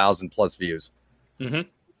 500,000 plus views. Mhm.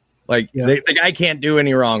 Like the guy can't do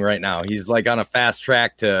any wrong right now. He's like on a fast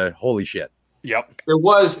track to holy shit. Yep. There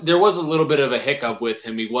was a little bit of a hiccup with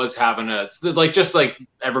him. He was having just like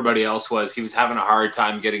everybody else was. He was having a hard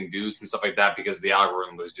time getting views and stuff like that because the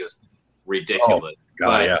algorithm was just ridiculous.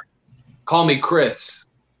 But call me Chris.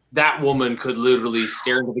 That woman could literally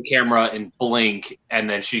stare into the camera and blink, and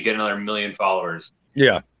then she'd get another 1 million followers.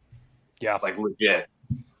 Yeah. Yeah. Like legit.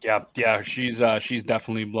 Yeah. She's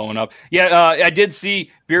definitely blowing up. Yeah. I did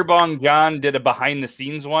see Beer Bong John did a behind the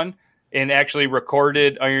scenes one and actually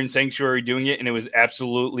recorded Iron Sanctuary doing it, and it was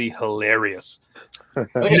absolutely hilarious.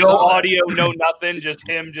 No audio, no nothing, just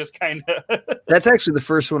him, just kind of. That's actually the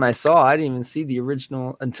first one I saw. I didn't even see the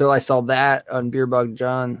original until I saw that on Beer Bog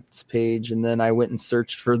John's page, and then I went and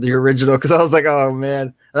searched for the original because I was like, "Oh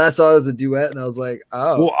man!" And I saw it was a duet, and I was like,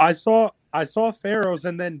 "Oh." Well, I saw Pharaoh's,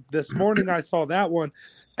 and then this morning I saw that one,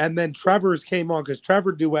 and then Trevor's came on because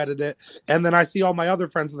Trevor duetted it, and then I see all my other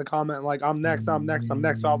friends in the comment like, "I'm next, I'm next, I'm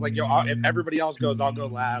next." So I was like, "Yo, if everybody else goes, I'll go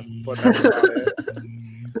last." But that's about it.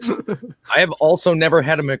 I have also never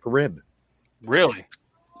had a McRib. Really?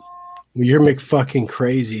 Well, you're McFucking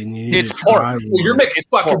crazy, and you need It's to try horrible. You're making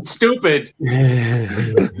fucking stupid.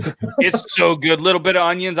 It's so good. Little bit of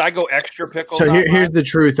onions. I go extra pickles. So on here's mine. the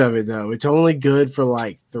truth of it, though. It's only good for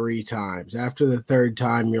like 3 times. After the 3rd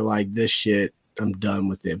time, you're like, this shit, I'm done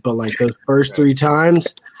with it. But like those first 3 times,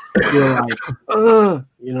 you're like,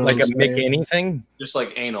 you know, Like what a I'm Mick saying? anything? Just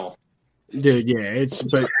like anal. Dude, yeah, it's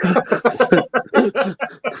but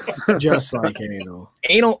just like anal.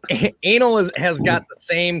 Anal has got the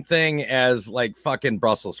same thing as like fucking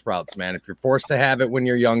Brussels sprouts, man. If you're forced to have it when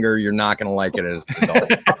you're younger, you're not gonna like it as an adult.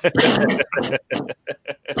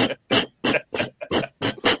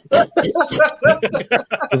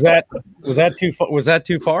 Was that too far? Was that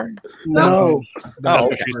too far? No. Oh, That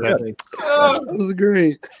was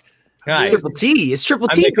great. Guys, Triple T. It's Triple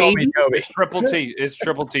I'm T, gonna call me baby. Toby. It's Triple T. It's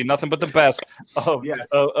Triple T. Nothing but the best of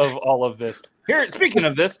all of this. Here, speaking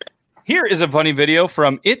of this, here is a funny video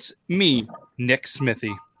from It's Me, Nick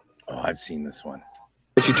Smithy. Oh, I've seen this one.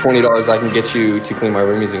 Get you $20, I can get you to clean my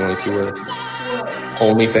room using only 2 words.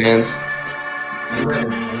 OnlyFans.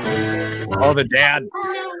 Oh, the dad.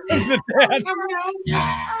 The dad.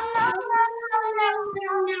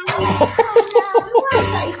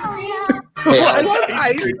 Hey, Alex,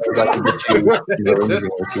 I can get you to clean my room using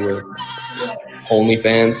only 2 words.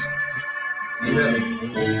 OnlyFans.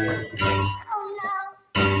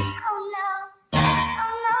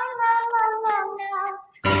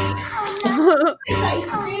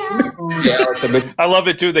 Yeah, Alex, I love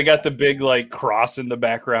it too. They got the big like cross in the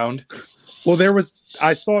background. Well,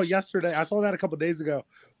 I saw that a couple days ago,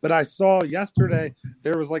 but I saw yesterday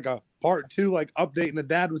there was like a part 2 like update, and the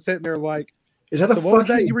dad was sitting there like, Is that a so what was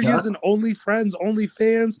that? fucking You were duck? using OnlyFriends,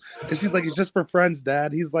 OnlyFans? And she's like, it's just for friends,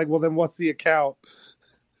 Dad. He's like, well, then what's the account?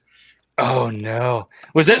 Oh no!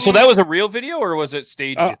 Was that so? That was a real video or was it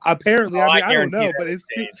staged? Apparently, Oh, I mean, I don't guarantee know, that but it's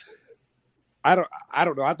I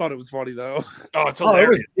don't know. I thought it was funny though. Oh, it's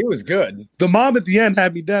hilarious. It was good. The mom at the end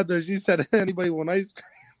had me dead though. She said, "Anybody want ice cream?"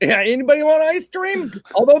 Yeah, anybody want ice cream?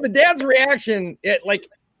 Although the dad's reaction,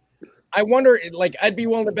 I wonder, like, I'd be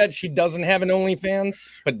willing to bet she doesn't have an OnlyFans,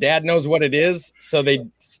 but dad knows what it is, so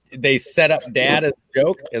they set up dad as a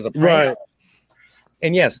joke, as a prank. Right.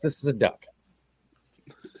 And yes, this is a duck.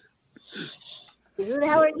 Who the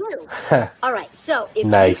hell are you? All right, so if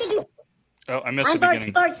Nice. you can do, Oh, I missed I'm the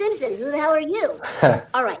beginning. Bart Simpson. Who the hell are you?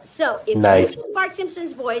 All right, so if Nice. you do Bart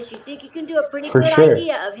Simpson's voice, you think you can do a pretty For good sure.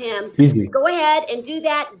 idea of him. Easy. Go ahead and do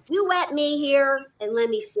that. Duet me here, and let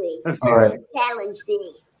me see. All right. Challenge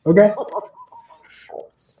thee. Okay.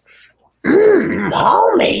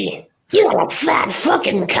 Homie, you are a fat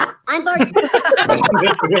fucking cock. I'm Bart.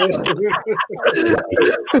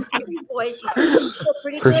 Voice, you think you can do a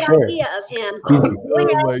pretty For good sure. idea of him. Easy. Go ahead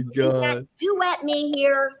Oh my and do that. God. Duet me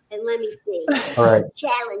here, and let me see. All right.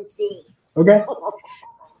 Challenge thee. Okay.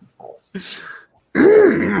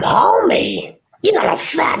 Homie, you got a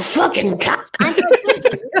fat fucking cock.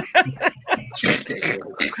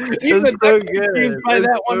 Even so the duck good. confused by That's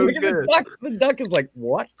that one. so Look at the good. duck. The duck is like,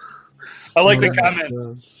 what? I like the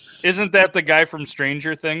comment. Isn't that the guy from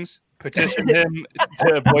Stranger Things? Petition him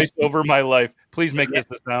to voice over my life. Please make this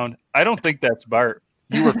a sound. I don't think that's Bart.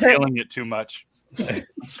 You were feeling it too much.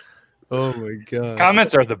 Oh my god.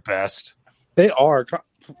 Comments are the best. They are.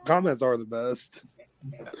 Comments are the best.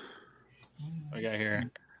 I got here.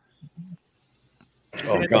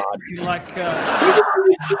 Oh God! Like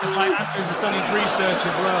Andrew's has done his research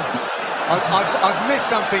as well. I've missed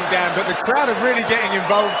something, Dan, but the crowd are really getting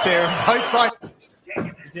involved here.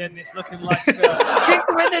 Then it's looking like kick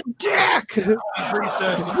him in the dick. His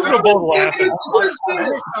research. We're both laughing.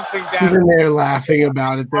 Even they're laughing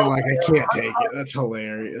about it. They're like, I can't take it. That's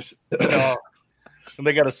hilarious. No. And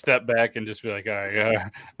they got to step back and just be like, all right,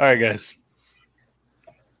 guys.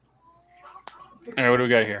 All right, what do we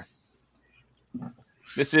got here?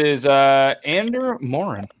 This is Ander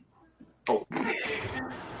Morin. Oh. I've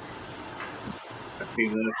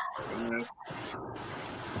seen this.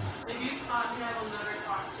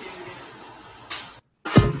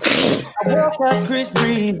 Chris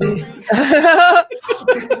Breezy.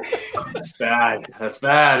 That's bad. That's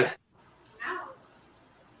bad.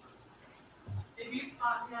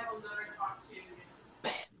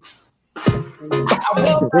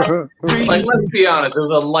 Like, let's be honest, it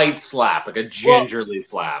was a light slap, like a gingerly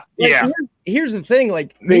slap. Like, here's the thing,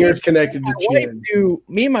 like fingers connected to chin.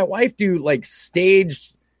 Me and my wife do like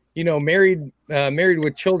staged, married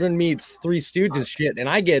with children meets Three Stooges shit, and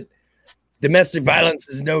I get domestic violence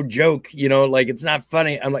is no joke, like it's not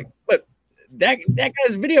funny. I'm like, but that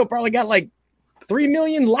guy's video probably got like 3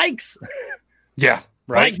 million likes. Yeah,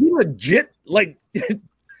 right. Like he legit like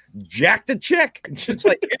jacked a check. It's just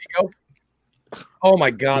like, here you go. Oh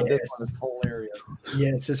my God, Yes. this one is hilarious.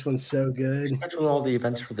 Yes, this one's so good. Schedule all the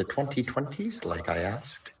events for the 2020s, like I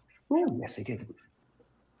asked. Oh, yes, I did.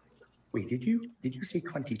 Wait, did you say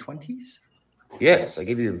 2020s? Yes, I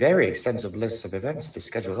gave you a very extensive list of events to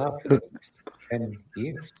schedule out for the next 10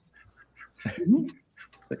 years.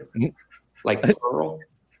 Like Pearl?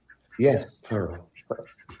 Yes, Pearl.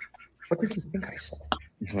 What did you think I said?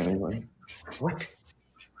 What?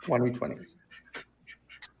 2020s.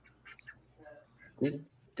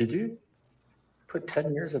 Did you put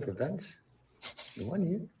 10 years of events in 1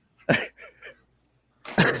 year?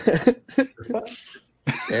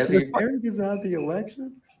 And the Americans had the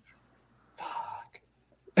election?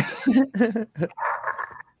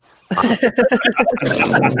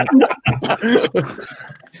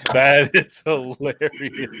 That is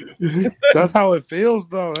hilarious. That's how it feels,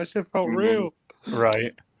 though. That shit felt real.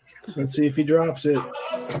 Right. Let's see if he drops it.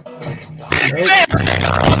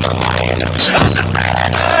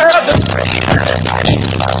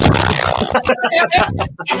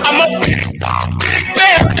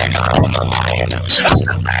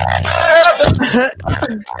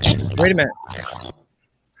 Wait a minute.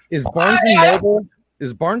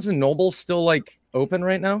 Is Barnes and Noble still like open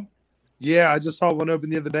right now? Yeah, I just saw one open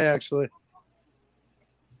the other day, actually.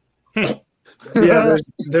 Yeah,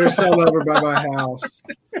 there's some over by my house.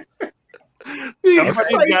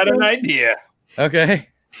 Somebody's got an idea. Okay.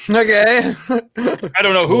 Okay. I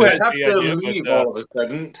don't know who has have the to idea, leave but, all of a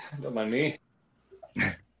sudden. Don't mind me.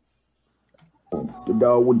 The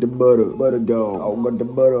dog with the butter dog. I got the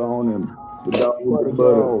butter on him. The dog with the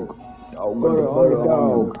butter. I got the butter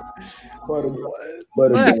on him. Butter dog.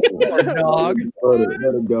 Butter dog. I got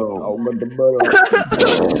the butter.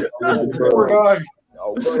 dog.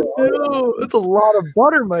 Ew, that's a lot of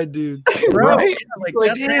butter, my dude. Right? Like,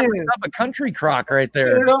 that's damn. a country crock right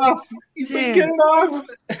there. Get it off. You said get it off.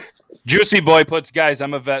 Juicy Boy puts, guys,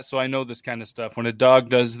 I'm a vet, so I know this kind of stuff. When a dog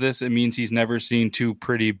does this, it means he's never seen two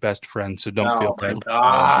pretty best friends, so don't feel bad.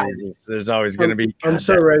 God. There's always going to be. I'm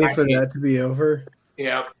so ready for that to be over.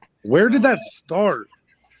 Yeah. Where did that start?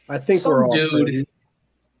 I think Some we're all dude. pretty.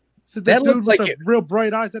 Is it That the dude looked with like the it- real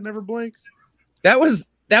bright eyes that never blinks? That was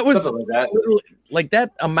Something like that. literally- like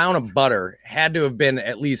that amount of butter had to have been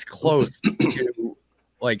at least close to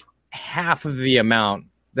like half of the amount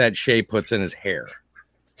that Shay puts in his hair.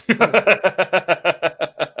 Don't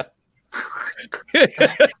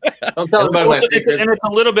tell him about my secret. And it's a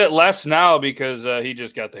little bit less now because he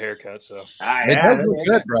just got the haircut. So It does look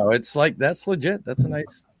good, bro. It's like that's legit. That's a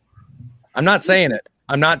nice. I'm not saying it.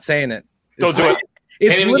 Don't do it.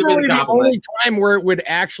 It's Can't even give me literally the the compliment. only time where it would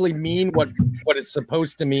actually mean what it's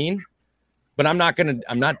supposed to mean. But I'm not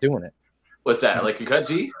doing it. What's that? Like you cut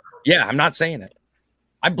D? Yeah, I'm not saying it.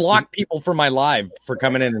 I block people from my live for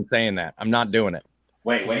coming in and saying that. I'm not doing it.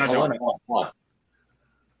 Wait, hold on.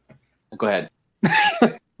 Go ahead.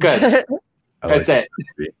 Go ahead. That's it.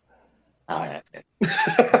 Oh, that's it.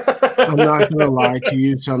 I'm not going to lie to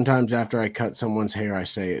you. Sometimes after I cut someone's hair, I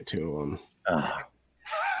say it to them.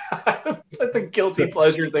 It's like the guilty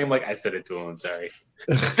pleasure thing. Like I said it to him. I'm sorry.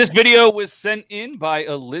 this video was sent in by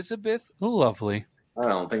Elizabeth Lovely. I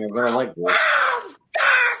don't think I'm gonna like this.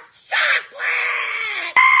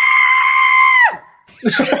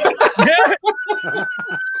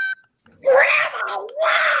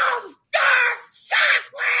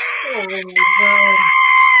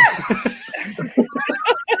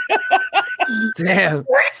 Damn.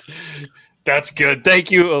 That's good. Thank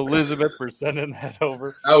you, Elizabeth, for sending that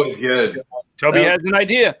over. That was good. Toby has an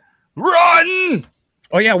idea. Run!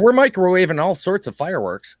 Oh yeah, we're microwaving all sorts of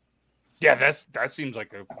fireworks. Yeah, that seems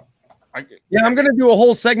like a. Yeah, I'm gonna do a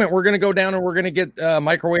whole segment. We're gonna go down and we're gonna get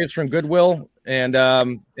microwaves from Goodwill and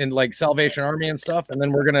like Salvation Army and stuff, and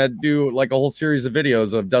then we're gonna do like a whole series of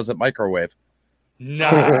videos of Does It Microwave.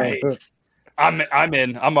 Nice. I'm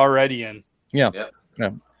in. I'm already in. Yeah. Yeah.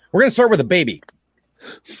 We're gonna start with a baby.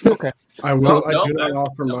 Okay. I will. I do not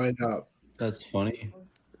offer mine up. That's funny.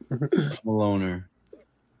 I'm a loner.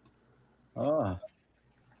 Ah.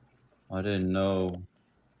 I didn't know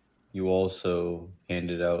you also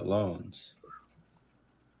handed out loans.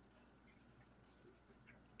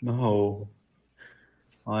 No.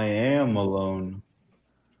 I am alone.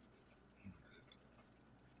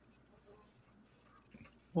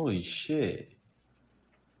 Holy shit.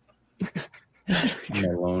 I'm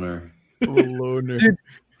a loner. Dude,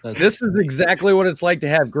 this is exactly what it's like to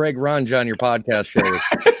have Greg Runge on your podcast show.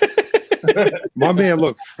 My man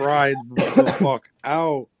looked fried the fuck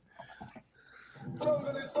out.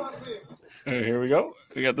 Here we go.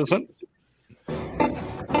 We got this one.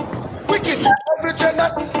 Wicked, every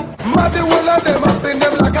Janet, Marty will have them, I spin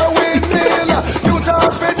them like a windmill. You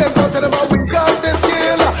talk for them, talk to them, but we got the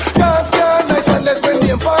skill. Dance, nice and let's bring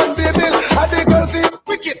them on the bill. I think girls feel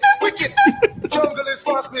wicked. Jungle is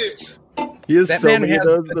fast. He has That so man many has-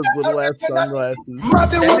 of those little ass sunglasses.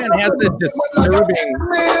 That man has a disturbing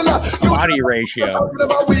body ratio.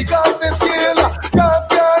 We got the skill. Dance,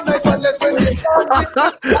 nice and let's bring them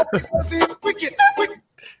wicked.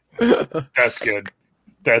 That's good.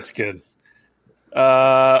 That's good.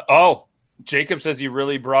 Jacob says he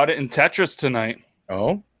really brought it in Tetris tonight.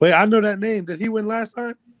 Oh, wait, I know that name. Did he win last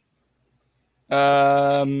time?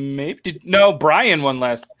 Maybe. No, Brian won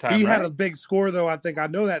last time. He right? had a big score though. I think I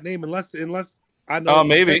know that name. Unless I know. Oh, from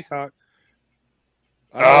maybe. TikTok.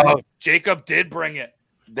 I don't know. Jacob did bring it.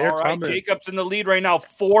 They're All right, coming. Jacob's in the lead right now.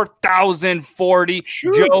 4,040.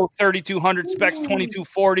 Joe 3,200. Specs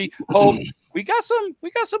 2,240. Hope we got some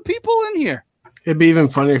people in here. It'd be even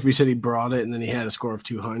funnier if we said he brought it and then he had a score of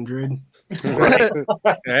 200.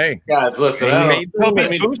 Hey, guys, listen. I don't Toby's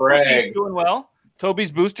mean to booster brag. seat doing well.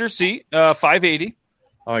 Toby's booster seat 580.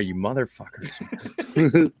 Oh, you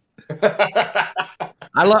motherfuckers!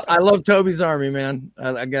 I love Toby's Army, man.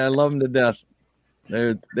 I love them to death.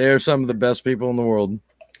 They're some of the best people in the world.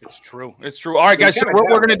 It's true. It's true. All right, guys. So what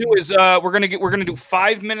we're gonna do is we're gonna do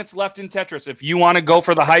 5 minutes left in Tetris. If you want to go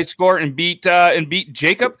for the high score and beat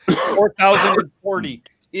Jacob, 4,040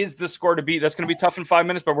 is the score to beat. That's gonna be tough in 5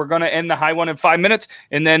 minutes, but we're gonna end the high one in 5 minutes,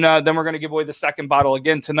 and then we're gonna give away the second bottle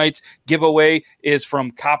again. Tonight's giveaway is from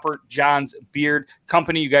Copper John's Beard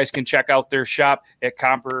Company. You guys can check out their shop at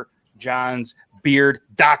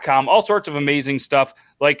CopperJohnsBeard.com. All sorts of amazing stuff.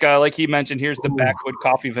 Like he mentioned, here's the Backwood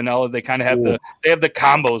Coffee Vanilla. They kind of have the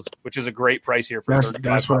combos, which is a great price here for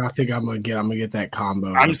That's what I think I'm gonna get. I'm gonna get that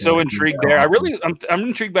combo. I'm so intrigued there. I'm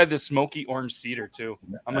intrigued by the smoky orange cedar too.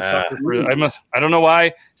 I'm a sucker for it. I don't know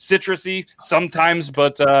why. Citrusy sometimes,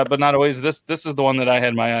 but not always. This is the one that I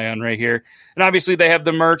had my eye on right here. And obviously they have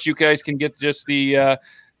the merch. You guys can get just the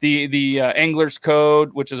Angler's Code,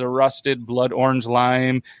 which is a rusted blood orange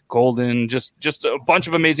lime, golden, just a bunch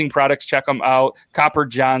of amazing products. Check them out. Copper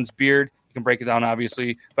John's Beard. You can break it down,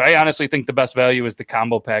 obviously, but I honestly think the best value is the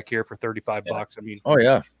combo pack here for $35. I mean, oh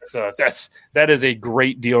yeah, so that is a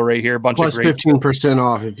great deal right here. A bunch Plus of great 15%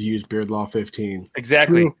 off if you use Beardlaw 15.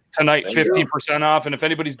 exactly tonight. There you go. 15% off, and if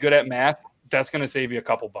anybody's good at math, that's going to save you a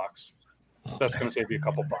couple bucks. That's going to save you a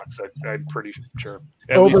couple bucks. I'm pretty sure.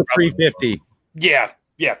 At Over least probably- 350.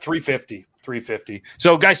 Yeah, 350.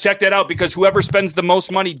 So guys, check that out, because whoever spends the most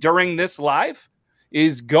money during this live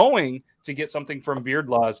is going to get something from Beard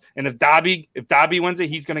Laws. And if Dobby wins it,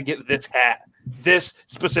 he's going to get this hat, this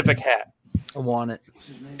specific hat. I want it.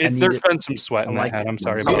 There's been some sweat in that hat. I'm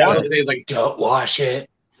sorry. My dad today is like, don't wash it.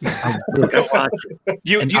 I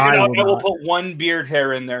will put one beard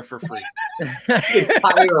hair in there for free.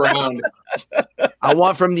 Around. I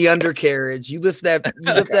want from the undercarriage. You lift that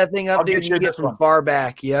thing up, dude. You get from far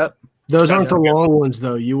back. Yep. Those aren't the long ones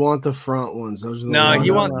though. You want the front ones. Those are the No, long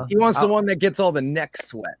he ones. wants the one that gets all the neck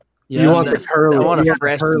sweat. You want the curly, I want you a want the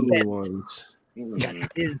fresh curly scent. ones. It's got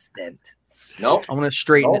instant. Nope. I want to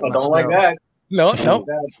straighten it. I don't like myself.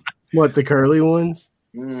 that. No. What, the curly ones?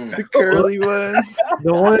 The curly ones.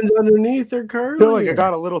 The ones underneath are curly. I feel like it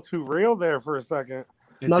got a little too real there for a second.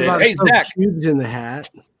 Not about Hey, some Zach. cubes in the hat.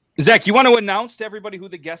 Zach, you want to announce to everybody who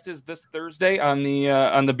the guest is this Thursday on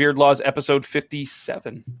the Beard Laws episode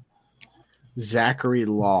 57? Zachary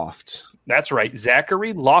Loft. That's right.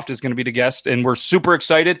 Zachary Loft is going to be the guest, and we're super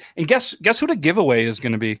excited. And guess who the giveaway is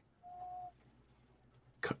going to be?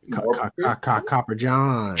 Copper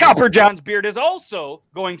John. Copper John's Beard is also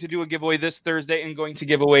going to do a giveaway this Thursday and going to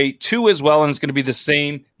give away 2 as well. And it's going to be the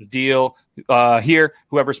same deal here.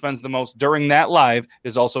 Whoever spends the most during that live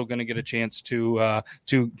is also going to get a chance to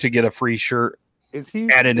get a free shirt. Is he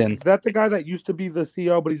added in? Is that the guy that used to be the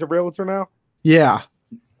CEO, but he's a realtor now? Yeah.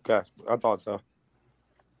 Okay, I thought so.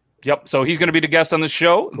 Yep. So he's going to be the guest on the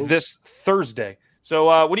show this Thursday.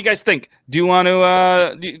 So what do you guys think? Do you want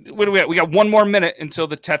to? What do we got? We got 1 more minute until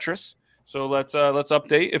the Tetris. So let's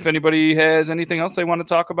update. If anybody has anything else they want to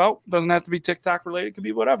talk about, doesn't have to be TikTok related. It could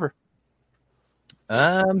be whatever.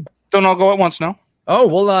 Don't all go at once now. Oh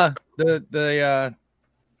well,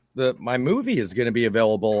 my movie is going to be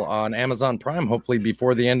available on Amazon Prime hopefully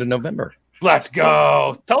before the end of November. Let's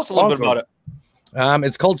go. Tell us a little bit about it.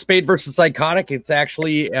 It's called Spade versus Psychotic. It's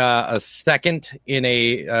actually a second in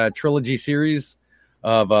a trilogy series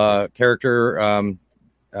of a character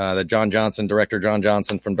that director John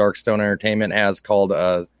Johnson from Darkstone Entertainment has called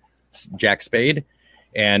Jack Spade.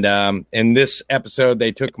 And in this episode,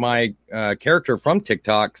 they took my character from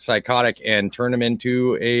TikTok, Psychotic, and turned him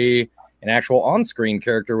into an actual on-screen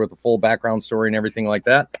character with a full background story and everything like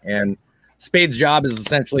that. And Spade's job is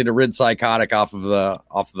essentially to rid Psychotic off of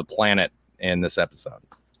the planet in this episode.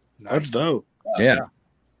 That's dope. Yeah.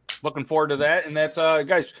 Looking forward to that. And that's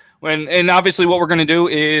guys, and obviously what we're going to do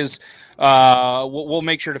is we'll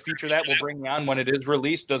make sure to feature that. We'll bring you on when it is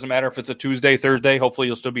released. Doesn't matter if it's a Tuesday, Thursday. Hopefully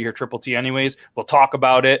you'll still be here, Triple T anyways. We'll talk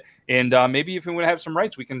about it. And maybe if we would have some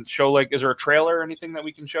rights, we can show, like, is there a trailer or anything that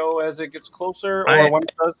we can show as it gets closer? Or when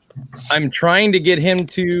it does? I'm trying to get him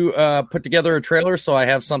to put together a trailer so I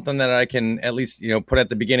have something that I can at least, put at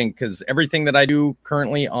the beginning, because everything that I do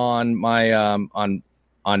currently on my on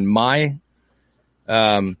my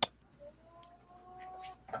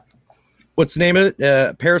what's the name of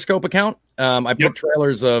it? Periscope account. I put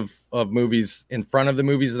trailers of movies in front of the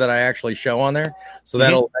movies that I actually show on there. So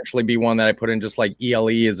that'll actually be one that I put in, just like ELE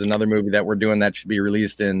is another movie that we're doing that should be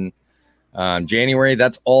released in January.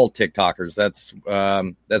 That's all TikTokers.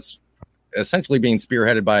 That's essentially being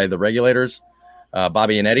spearheaded by the regulators,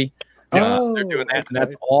 Bobby and Eddie. They're doing that.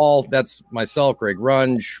 Okay. And that's myself, Greg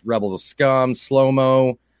Runge, Rebel the Scum,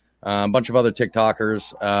 Slow-Mo, a bunch of other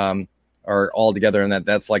TikTokers. Are all together, and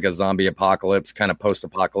that's like a zombie apocalypse kind of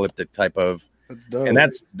post-apocalyptic type of. That's dope. And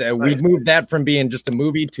we've moved that from being just a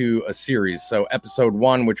movie to a series. So episode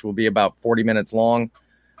 1, which will be about 40 minutes long,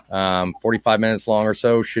 45 minutes long or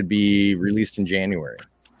so, should be released in January.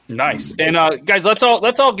 Nice. And guys, let's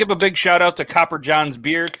all give a big shout out to Copper John's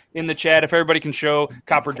Beard in the chat. If everybody can show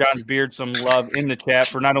Copper John's Beard some love in the chat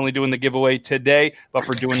for not only doing the giveaway today, but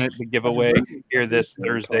for doing the giveaway here this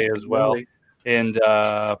Thursday as well. And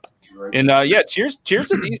cheers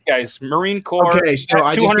to these guys. Marine Corps. Okay, so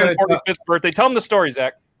I 245th birthday. Tell them the story,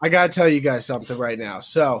 Zach. I gotta tell you guys something right now.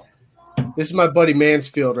 So this is my buddy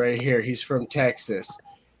Mansfield right here. He's from Texas.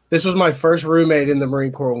 This was my first roommate in the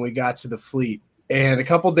Marine Corps when we got to the fleet. And a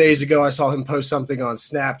couple days ago, I saw him post something on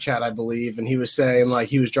Snapchat, I believe, and he was saying like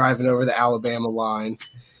he was driving over the Alabama line.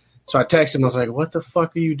 So I texted him. I was like, "What the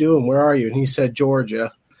fuck are you doing? Where are you?" And he said,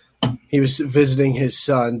 "Georgia." He was visiting his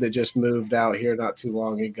son that just moved out here not too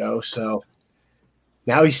long ago. So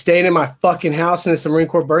now he's staying in my fucking house, and it's the Marine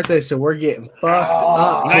Corps birthday, so we're getting fucked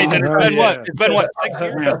up. Nice. And it's been what, 6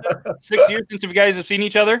 years? 6 years since you guys have seen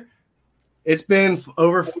each other? It's been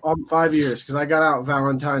over 5 years because I got out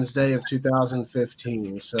Valentine's Day of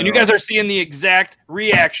 2015. So. And you guys are seeing the exact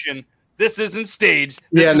reaction. This isn't staged.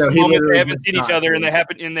 They haven't seen each other, and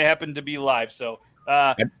they happen to be live. So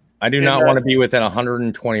I do not want to be within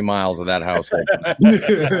 120 miles of that household. All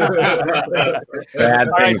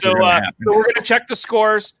right, so we're going to check the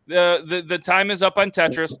scores. The time is up on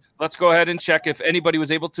Tetris. Let's go ahead and check if anybody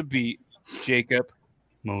was able to beat Jacob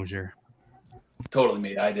Mosier. Totally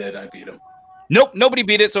me. I did. I beat him. Nope, nobody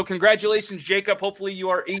beat it. So congratulations, Jacob. Hopefully you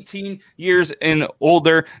are 18 years and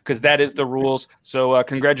older because that is the rules. So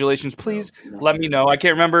congratulations. Please let me know. I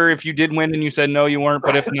can't remember if you did win and you said no, you weren't.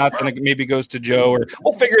 But if not, then it maybe goes to Joe or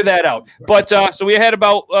we'll figure that out. But so we had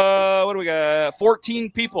about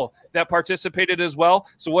 14 people that participated as well.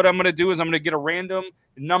 So what I'm going to do is I'm going to get a random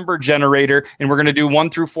number generator and we're going to do 1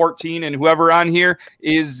 through 14. And whoever on here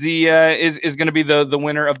is the is going to be the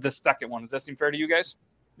winner of the second one. Does that seem fair to you guys?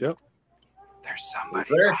 Yep. There's somebody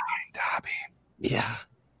behind Dobby. Yeah.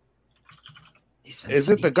 Is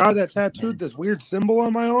it the guy that tattooed this weird symbol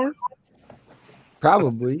on my arm?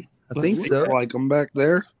 Probably. I think so. Like I'm back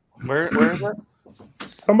there. Where is that?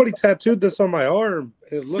 Somebody tattooed this on my arm.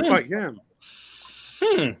 It looked like him.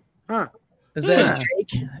 Huh. Is that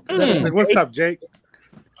Jake? Is that Like, what's up, Jake?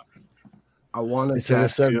 I want to So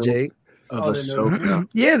what's up, Jake? Of Oh, they Ahsoka.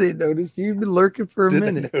 Yeah, they noticed. You've been lurking for a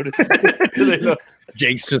minute.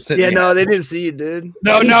 Jake's just sitting Yeah, there. no, they didn't see you, dude.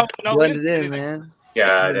 No. Blended in, man.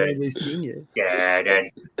 Yeah, Nobody's seen you.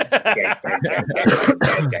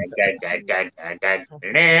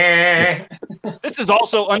 This is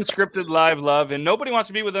also unscripted live love, and nobody wants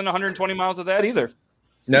to be within 120 miles of that either.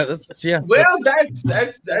 No, that's yeah. Well, that's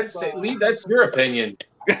Lee. That's your opinion.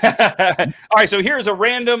 All right, so here's a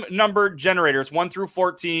random number generator. It's 1 through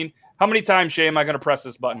 14. How many times, Shay, am I going to press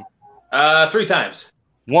this button? 3 times.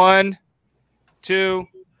 1, 2,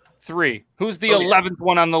 3. Who's the Okay. 11th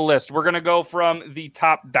one on the list? We're going to go from the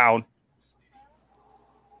top down.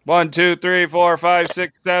 1, 2, 3, 4, 5,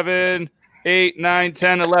 6, 7, 8, 9,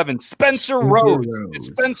 10, 11. Spencer Rhodes. It's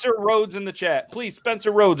Spencer Rhodes in the chat. Please,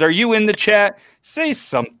 Spencer Rhodes, are you in the chat? Say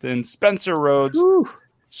something. Spencer Rhodes.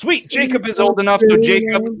 Sweet. Jacob is old enough. So,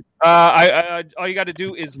 Jacob, all you got to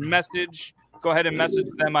do is message. Go ahead and message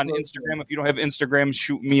them on Instagram. If you don't have Instagram,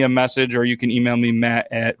 shoot me a message, or you can email me,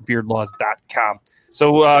 matt@beardlaws.com.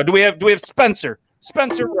 So do we have Spencer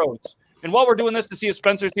Rhodes? And while we're doing this to see if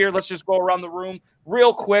Spencer's here, let's just go around the room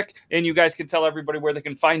real quick, and you guys can tell everybody where they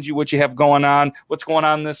can find you, what you have going on, what's going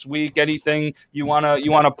on this week, anything you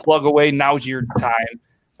wanna plug away. Now's your time.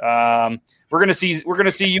 We're gonna see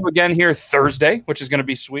you again here Thursday, which is gonna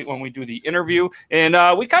be sweet when we do the interview, and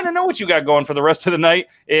we kind of know what you got going for the rest of the night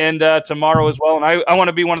and tomorrow as well. And I want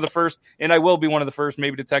to be one of the first, and I will be one of the first,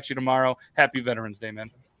 maybe to text you tomorrow. Happy Veterans Day,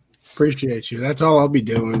 man. Appreciate you. That's all I'll be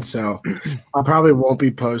doing. So I probably won't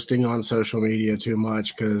be posting on social media too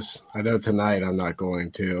much because I know tonight I'm not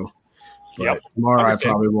going to. But tomorrow I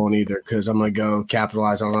probably won't either because I'm going to go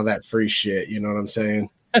capitalize on all that free shit. You know what I'm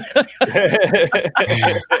saying?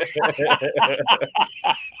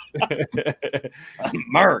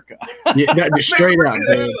 America. Yeah, straight up,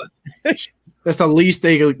 dude. That's the least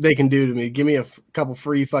they can do to me. Give me a couple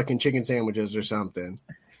free fucking chicken sandwiches or something.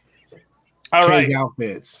 All Change right.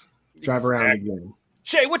 outfits. Drive around again.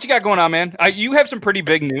 Shay, what you got going on, man? You have some pretty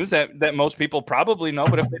big news that most people probably know,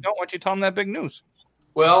 but if they don't, why don't you tell them that big news?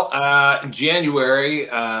 Well, January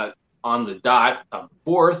on the dot of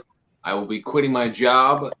 4th, I will be quitting my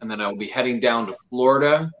job, and then I will be heading down to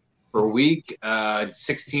Florida for a week.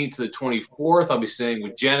 16th to the 24th, I'll be staying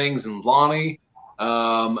with Jennings and Lonnie.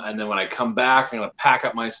 And then when I come back, I'm going to pack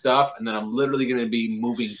up my stuff, and then I'm literally going to be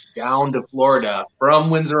moving down to Florida from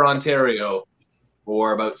Windsor, Ontario,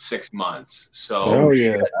 for about 6 months. So,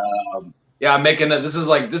 yeah, I'm making it. This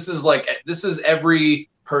is every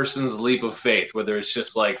person's leap of faith, whether it's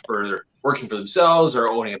just like for working for themselves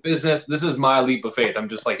or owning a business. This is my leap of faith. I'm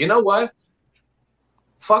just like, you know what?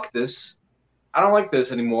 Fuck this. I don't like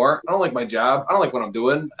this anymore. I don't like my job. I don't like what I'm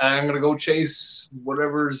doing. And I'm going to go chase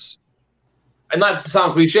whatever's, and not to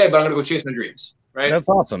sound cliche, but I'm going to go chase my dreams. Right? That's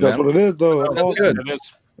awesome, man. That's what it is, though. That's good. It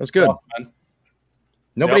is. That's good.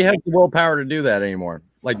 Nobody Yep. has the willpower to do that anymore,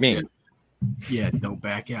 like me. Yeah, don't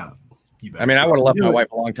back out. I mean, I would have left my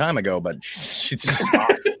wife a long time ago, but she's just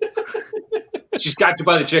stopped. She's got to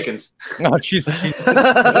buy the chickens. No, she's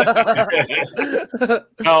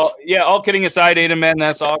No, yeah, all kidding aside, Aiden, man,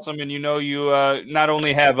 that's awesome. And you not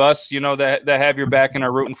only have us, that have your back and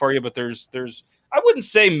are rooting for you, but there's I wouldn't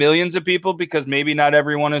say millions of people because maybe not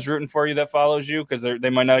everyone is rooting for you that follows you because they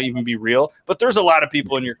might not even be real. But there's a lot of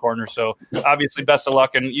people in your corner. So obviously, best of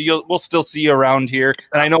luck. And we'll still see you around here.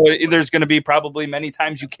 And I know there's going to be probably many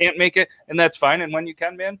times you can't make it, and that's fine. And when you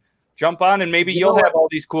can, man, jump on, and maybe you'll have all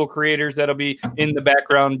these cool creators that'll be in the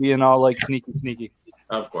background being all like sneaky.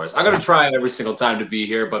 Of course. I'm going to try every single time to be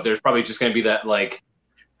here, but there's probably just going to be that like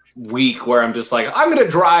week where I'm just like, I'm going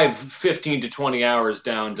to drive 15 to 20 hours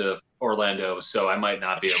down to Orlando, so I might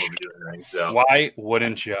not be able to do anything. So why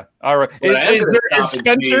wouldn't you? All right. But I am gonna Is stop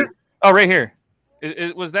and Spencer? see. Oh, right here.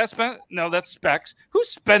 Was that Spencer? No, that's Specs. Who's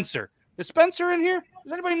Spencer? Is Spencer in here?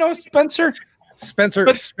 Does anybody know Spencer?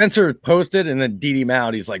 Spencer posted and then DD him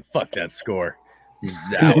out. He's like, fuck that score. He's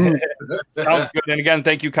out. Sounds good. And again,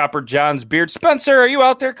 thank you, Copper John's Beard. Spencer, are you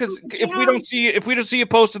out there? Because if we don't see you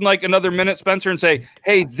post in like another minute, Spencer, and say,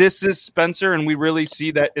 hey, this is Spencer, and we really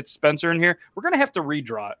see that it's Spencer in here, we're gonna have to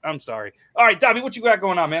redraw it. I'm sorry. All right, Dobby, what you got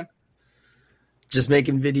going on, man? Just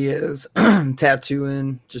making videos,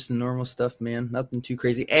 tattooing, just the normal stuff, man. Nothing too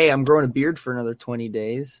crazy. Hey, I'm growing a beard for another 20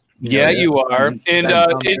 days. Yeah, you are. And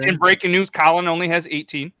in breaking news, Colin only has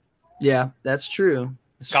 18. Yeah, that's true.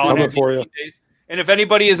 Colin has 18 days. And if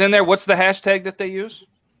anybody is in there, what's the hashtag that they use?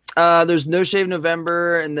 There's No Shave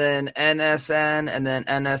November, and then NSN, and then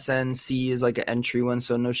NSNC is like an entry one.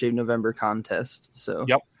 So No Shave November contest. So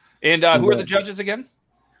yep. And who are the judges again?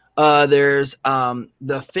 There's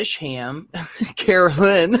the fish ham,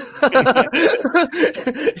 Carolyn. You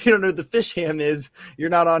don't know what the fish ham is. You're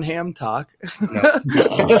not on Ham Talk. No.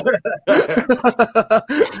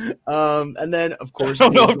 And then of course,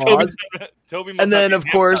 Toby and then of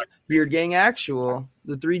course, Beard Gang Actual,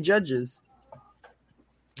 the 3 judges.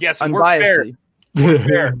 Yes, we're fair. Unbiasedly. We're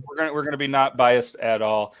fair. We're gonna be not biased at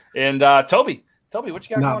all. And Toby, what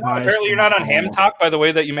you got Not going on? biased. Apparently, you're not on Ham Talk. By the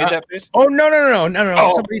way, that you made that face. Oh no!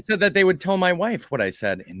 Oh. Somebody said that they would tell my wife what I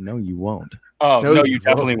said, and no, you won't. Oh no, you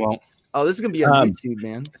definitely won't. Oh, this is gonna be on YouTube,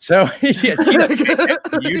 man. So yeah, she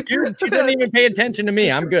doesn't even pay attention to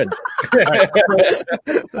me. I'm good.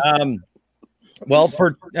 Well,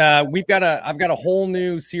 I've got a whole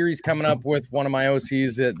new series coming up with one of my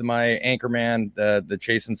OCs, my anchorman, the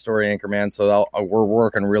Chasing Story anchorman. So we're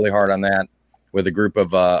working really hard on that with a group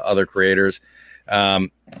of other creators.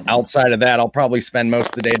 Outside of that, I'll probably spend most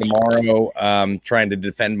of the day tomorrow trying to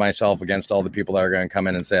defend myself against all the people that are going to come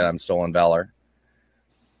in and say that I'm stolen valor.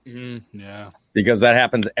 Yeah, because that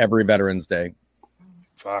happens every Veterans Day.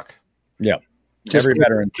 Fuck. Yeah, Just every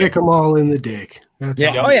Veterans Day. kick them all in the dick. That's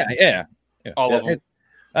all. Oh yeah. All of them.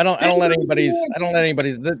 I don't let anybody's.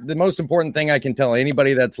 The most important thing I can tell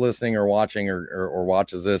anybody that's listening or watching or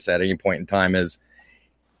watches this at any point in time is,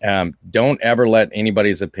 don't ever let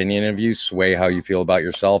anybody's opinion of you sway how you feel about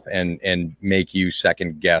yourself and make you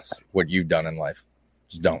second guess what you've done in life.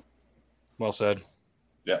 Just don't. Well said.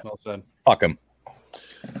 Yeah. Well said. Fuck them.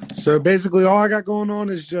 So basically, all I got going on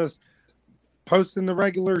is just posting the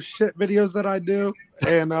regular shit videos that I do,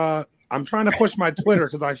 and I'm trying to push my Twitter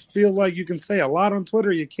because I feel like you can say a lot on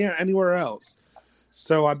Twitter you can't anywhere else.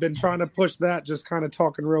 So I've been trying to push that, just kind of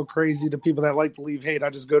talking real crazy to people that like to leave hate. I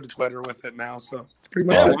just go to Twitter with it now. So that's pretty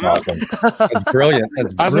much it. Awesome. That's brilliant.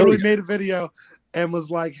 I literally made a video and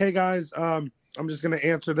was like, "Hey guys, I'm just gonna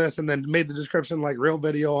answer this," and then made the description like real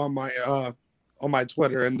video on my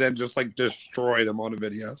Twitter, and then just like destroyed them on a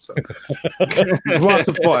video. So it was lots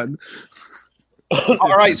of fun.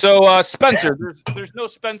 All right, so Spencer, there's no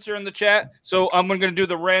Spencer in the chat, so I'm going to do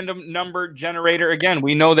the random number generator again.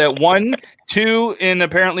 We know that 1, 2, and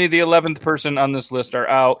apparently the 11th person on this list are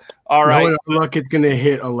out. All right, Look, it's going to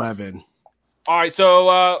hit 11. All right,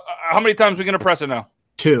 so how many times are we going to press it now?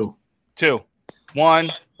 2. 1,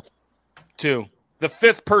 2. The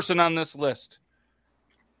 5th person on this list,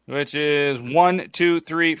 which is 1, 2,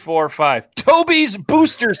 3, 4, 5. Toby's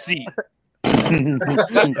booster seat.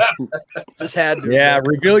 Just had to. Yeah,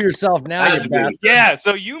 reveal yourself now, you bastard. Yeah,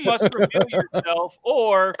 so you must reveal yourself,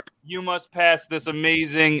 or you must pass this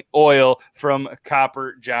amazing oil from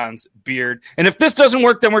Copper John's beard. And if this doesn't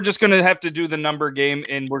work, then we're just going to have to do the number game,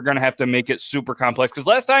 and we're going to have to make it super complex. Because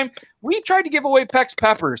last time, we tried to give away Pex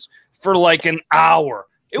Peppers for like an hour.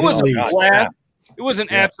 It was a blast. It was an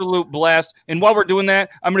absolute blast. And while we're doing that,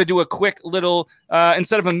 I'm going to do a quick little,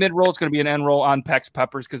 instead of a mid-roll, it's going to be an end roll on Pex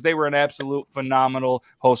Peppers because they were an absolute phenomenal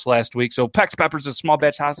host last week. So Pex Peppers is a small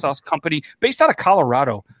batch hot sauce company based out of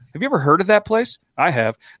Colorado. Have you ever heard of that place? I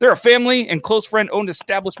have. They're a family and close friend-owned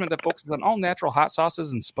establishment that focuses on all natural hot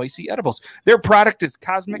sauces and spicy edibles. Their product is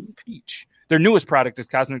Cosmic Peach. Their newest product is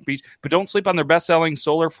Cosmic Peach, but don't sleep on their best-selling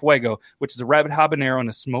Solar Fuego, which is a rabbit habanero and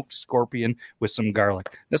a smoked scorpion with some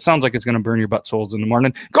garlic. That sounds like it's going to burn your butt soles in the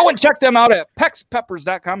morning. Go and check them out at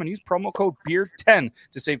PexPeppers.com and use promo code BEER10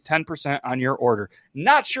 to save 10% on your order.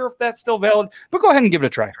 Not sure if that's still valid, but go ahead and give it a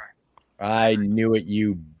try. I knew it,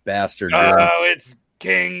 you bastard. Oh, it's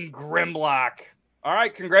King Grimlock. All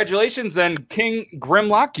right, congratulations then, King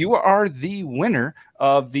Grimlock. You are the winner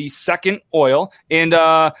of the second oil. And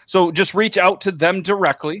so just reach out to them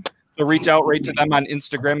directly. So reach out right to them on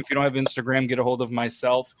Instagram. If you don't have Instagram, get a hold of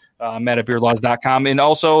myself, Matt at beerlaws.com. And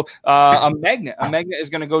also a magnet. A magnet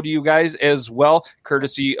is going to go to you guys as well,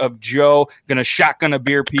 courtesy of Joe. Going to shotgun a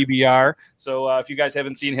beer PBR. So if you guys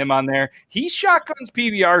haven't seen him on there, he shotguns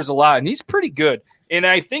PBRs a lot, and he's pretty good. And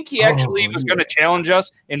I think he actually was going to challenge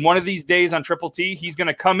us. In one of these days on Triple T, he's going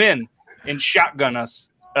to come in and shotgun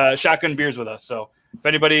beers with us. So if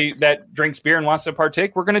anybody that drinks beer and wants to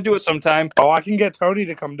partake, we're going to do it sometime. Oh, I can get Tony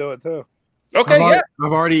to come do it too. Okay,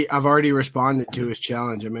 I've already responded to his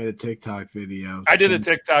challenge. I made a TikTok video. I did a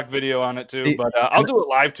TikTok video on it too, but I'll do it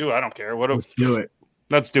live too. I don't care. Let's do it.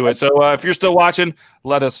 Let's do it. So if you're still watching,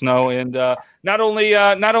 let us know. And not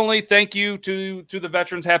only thank you to the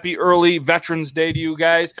veterans, happy early Veterans Day to you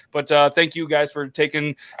guys, but thank you guys for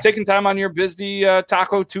taking time on your busy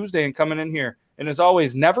Taco Tuesday and coming in here. And as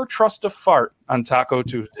always, never trust a fart on Taco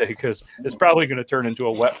Tuesday because it's probably going to turn into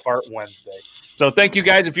a wet fart Wednesday. So thank you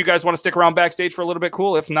guys. If you guys want to stick around backstage for a little bit,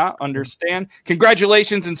 cool. If not, understand.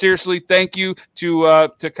 Congratulations and seriously, thank you to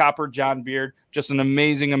Copper John Beard. Just an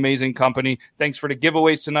amazing, amazing company. Thanks for the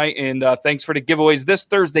giveaways tonight, and thanks for the giveaways this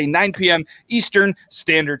Thursday, 9 p.m. Eastern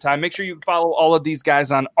Standard Time. Make sure you follow all of these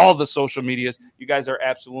guys on all the social medias. You guys are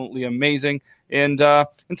absolutely amazing. And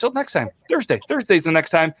until next time, Thursday's the next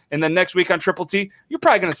time. And then next week on Triple T, you're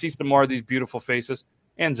probably going to see some more of these beautiful faces.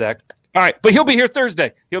 And Zach. All right, but he'll be here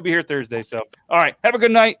Thursday. So, all right, have a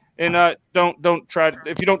good night, and don't try.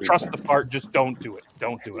 If you don't trust the fart, just don't do it.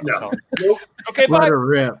 Don't do it. No. Okay, bye. Let her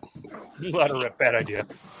rip. Let her rip. Bad idea.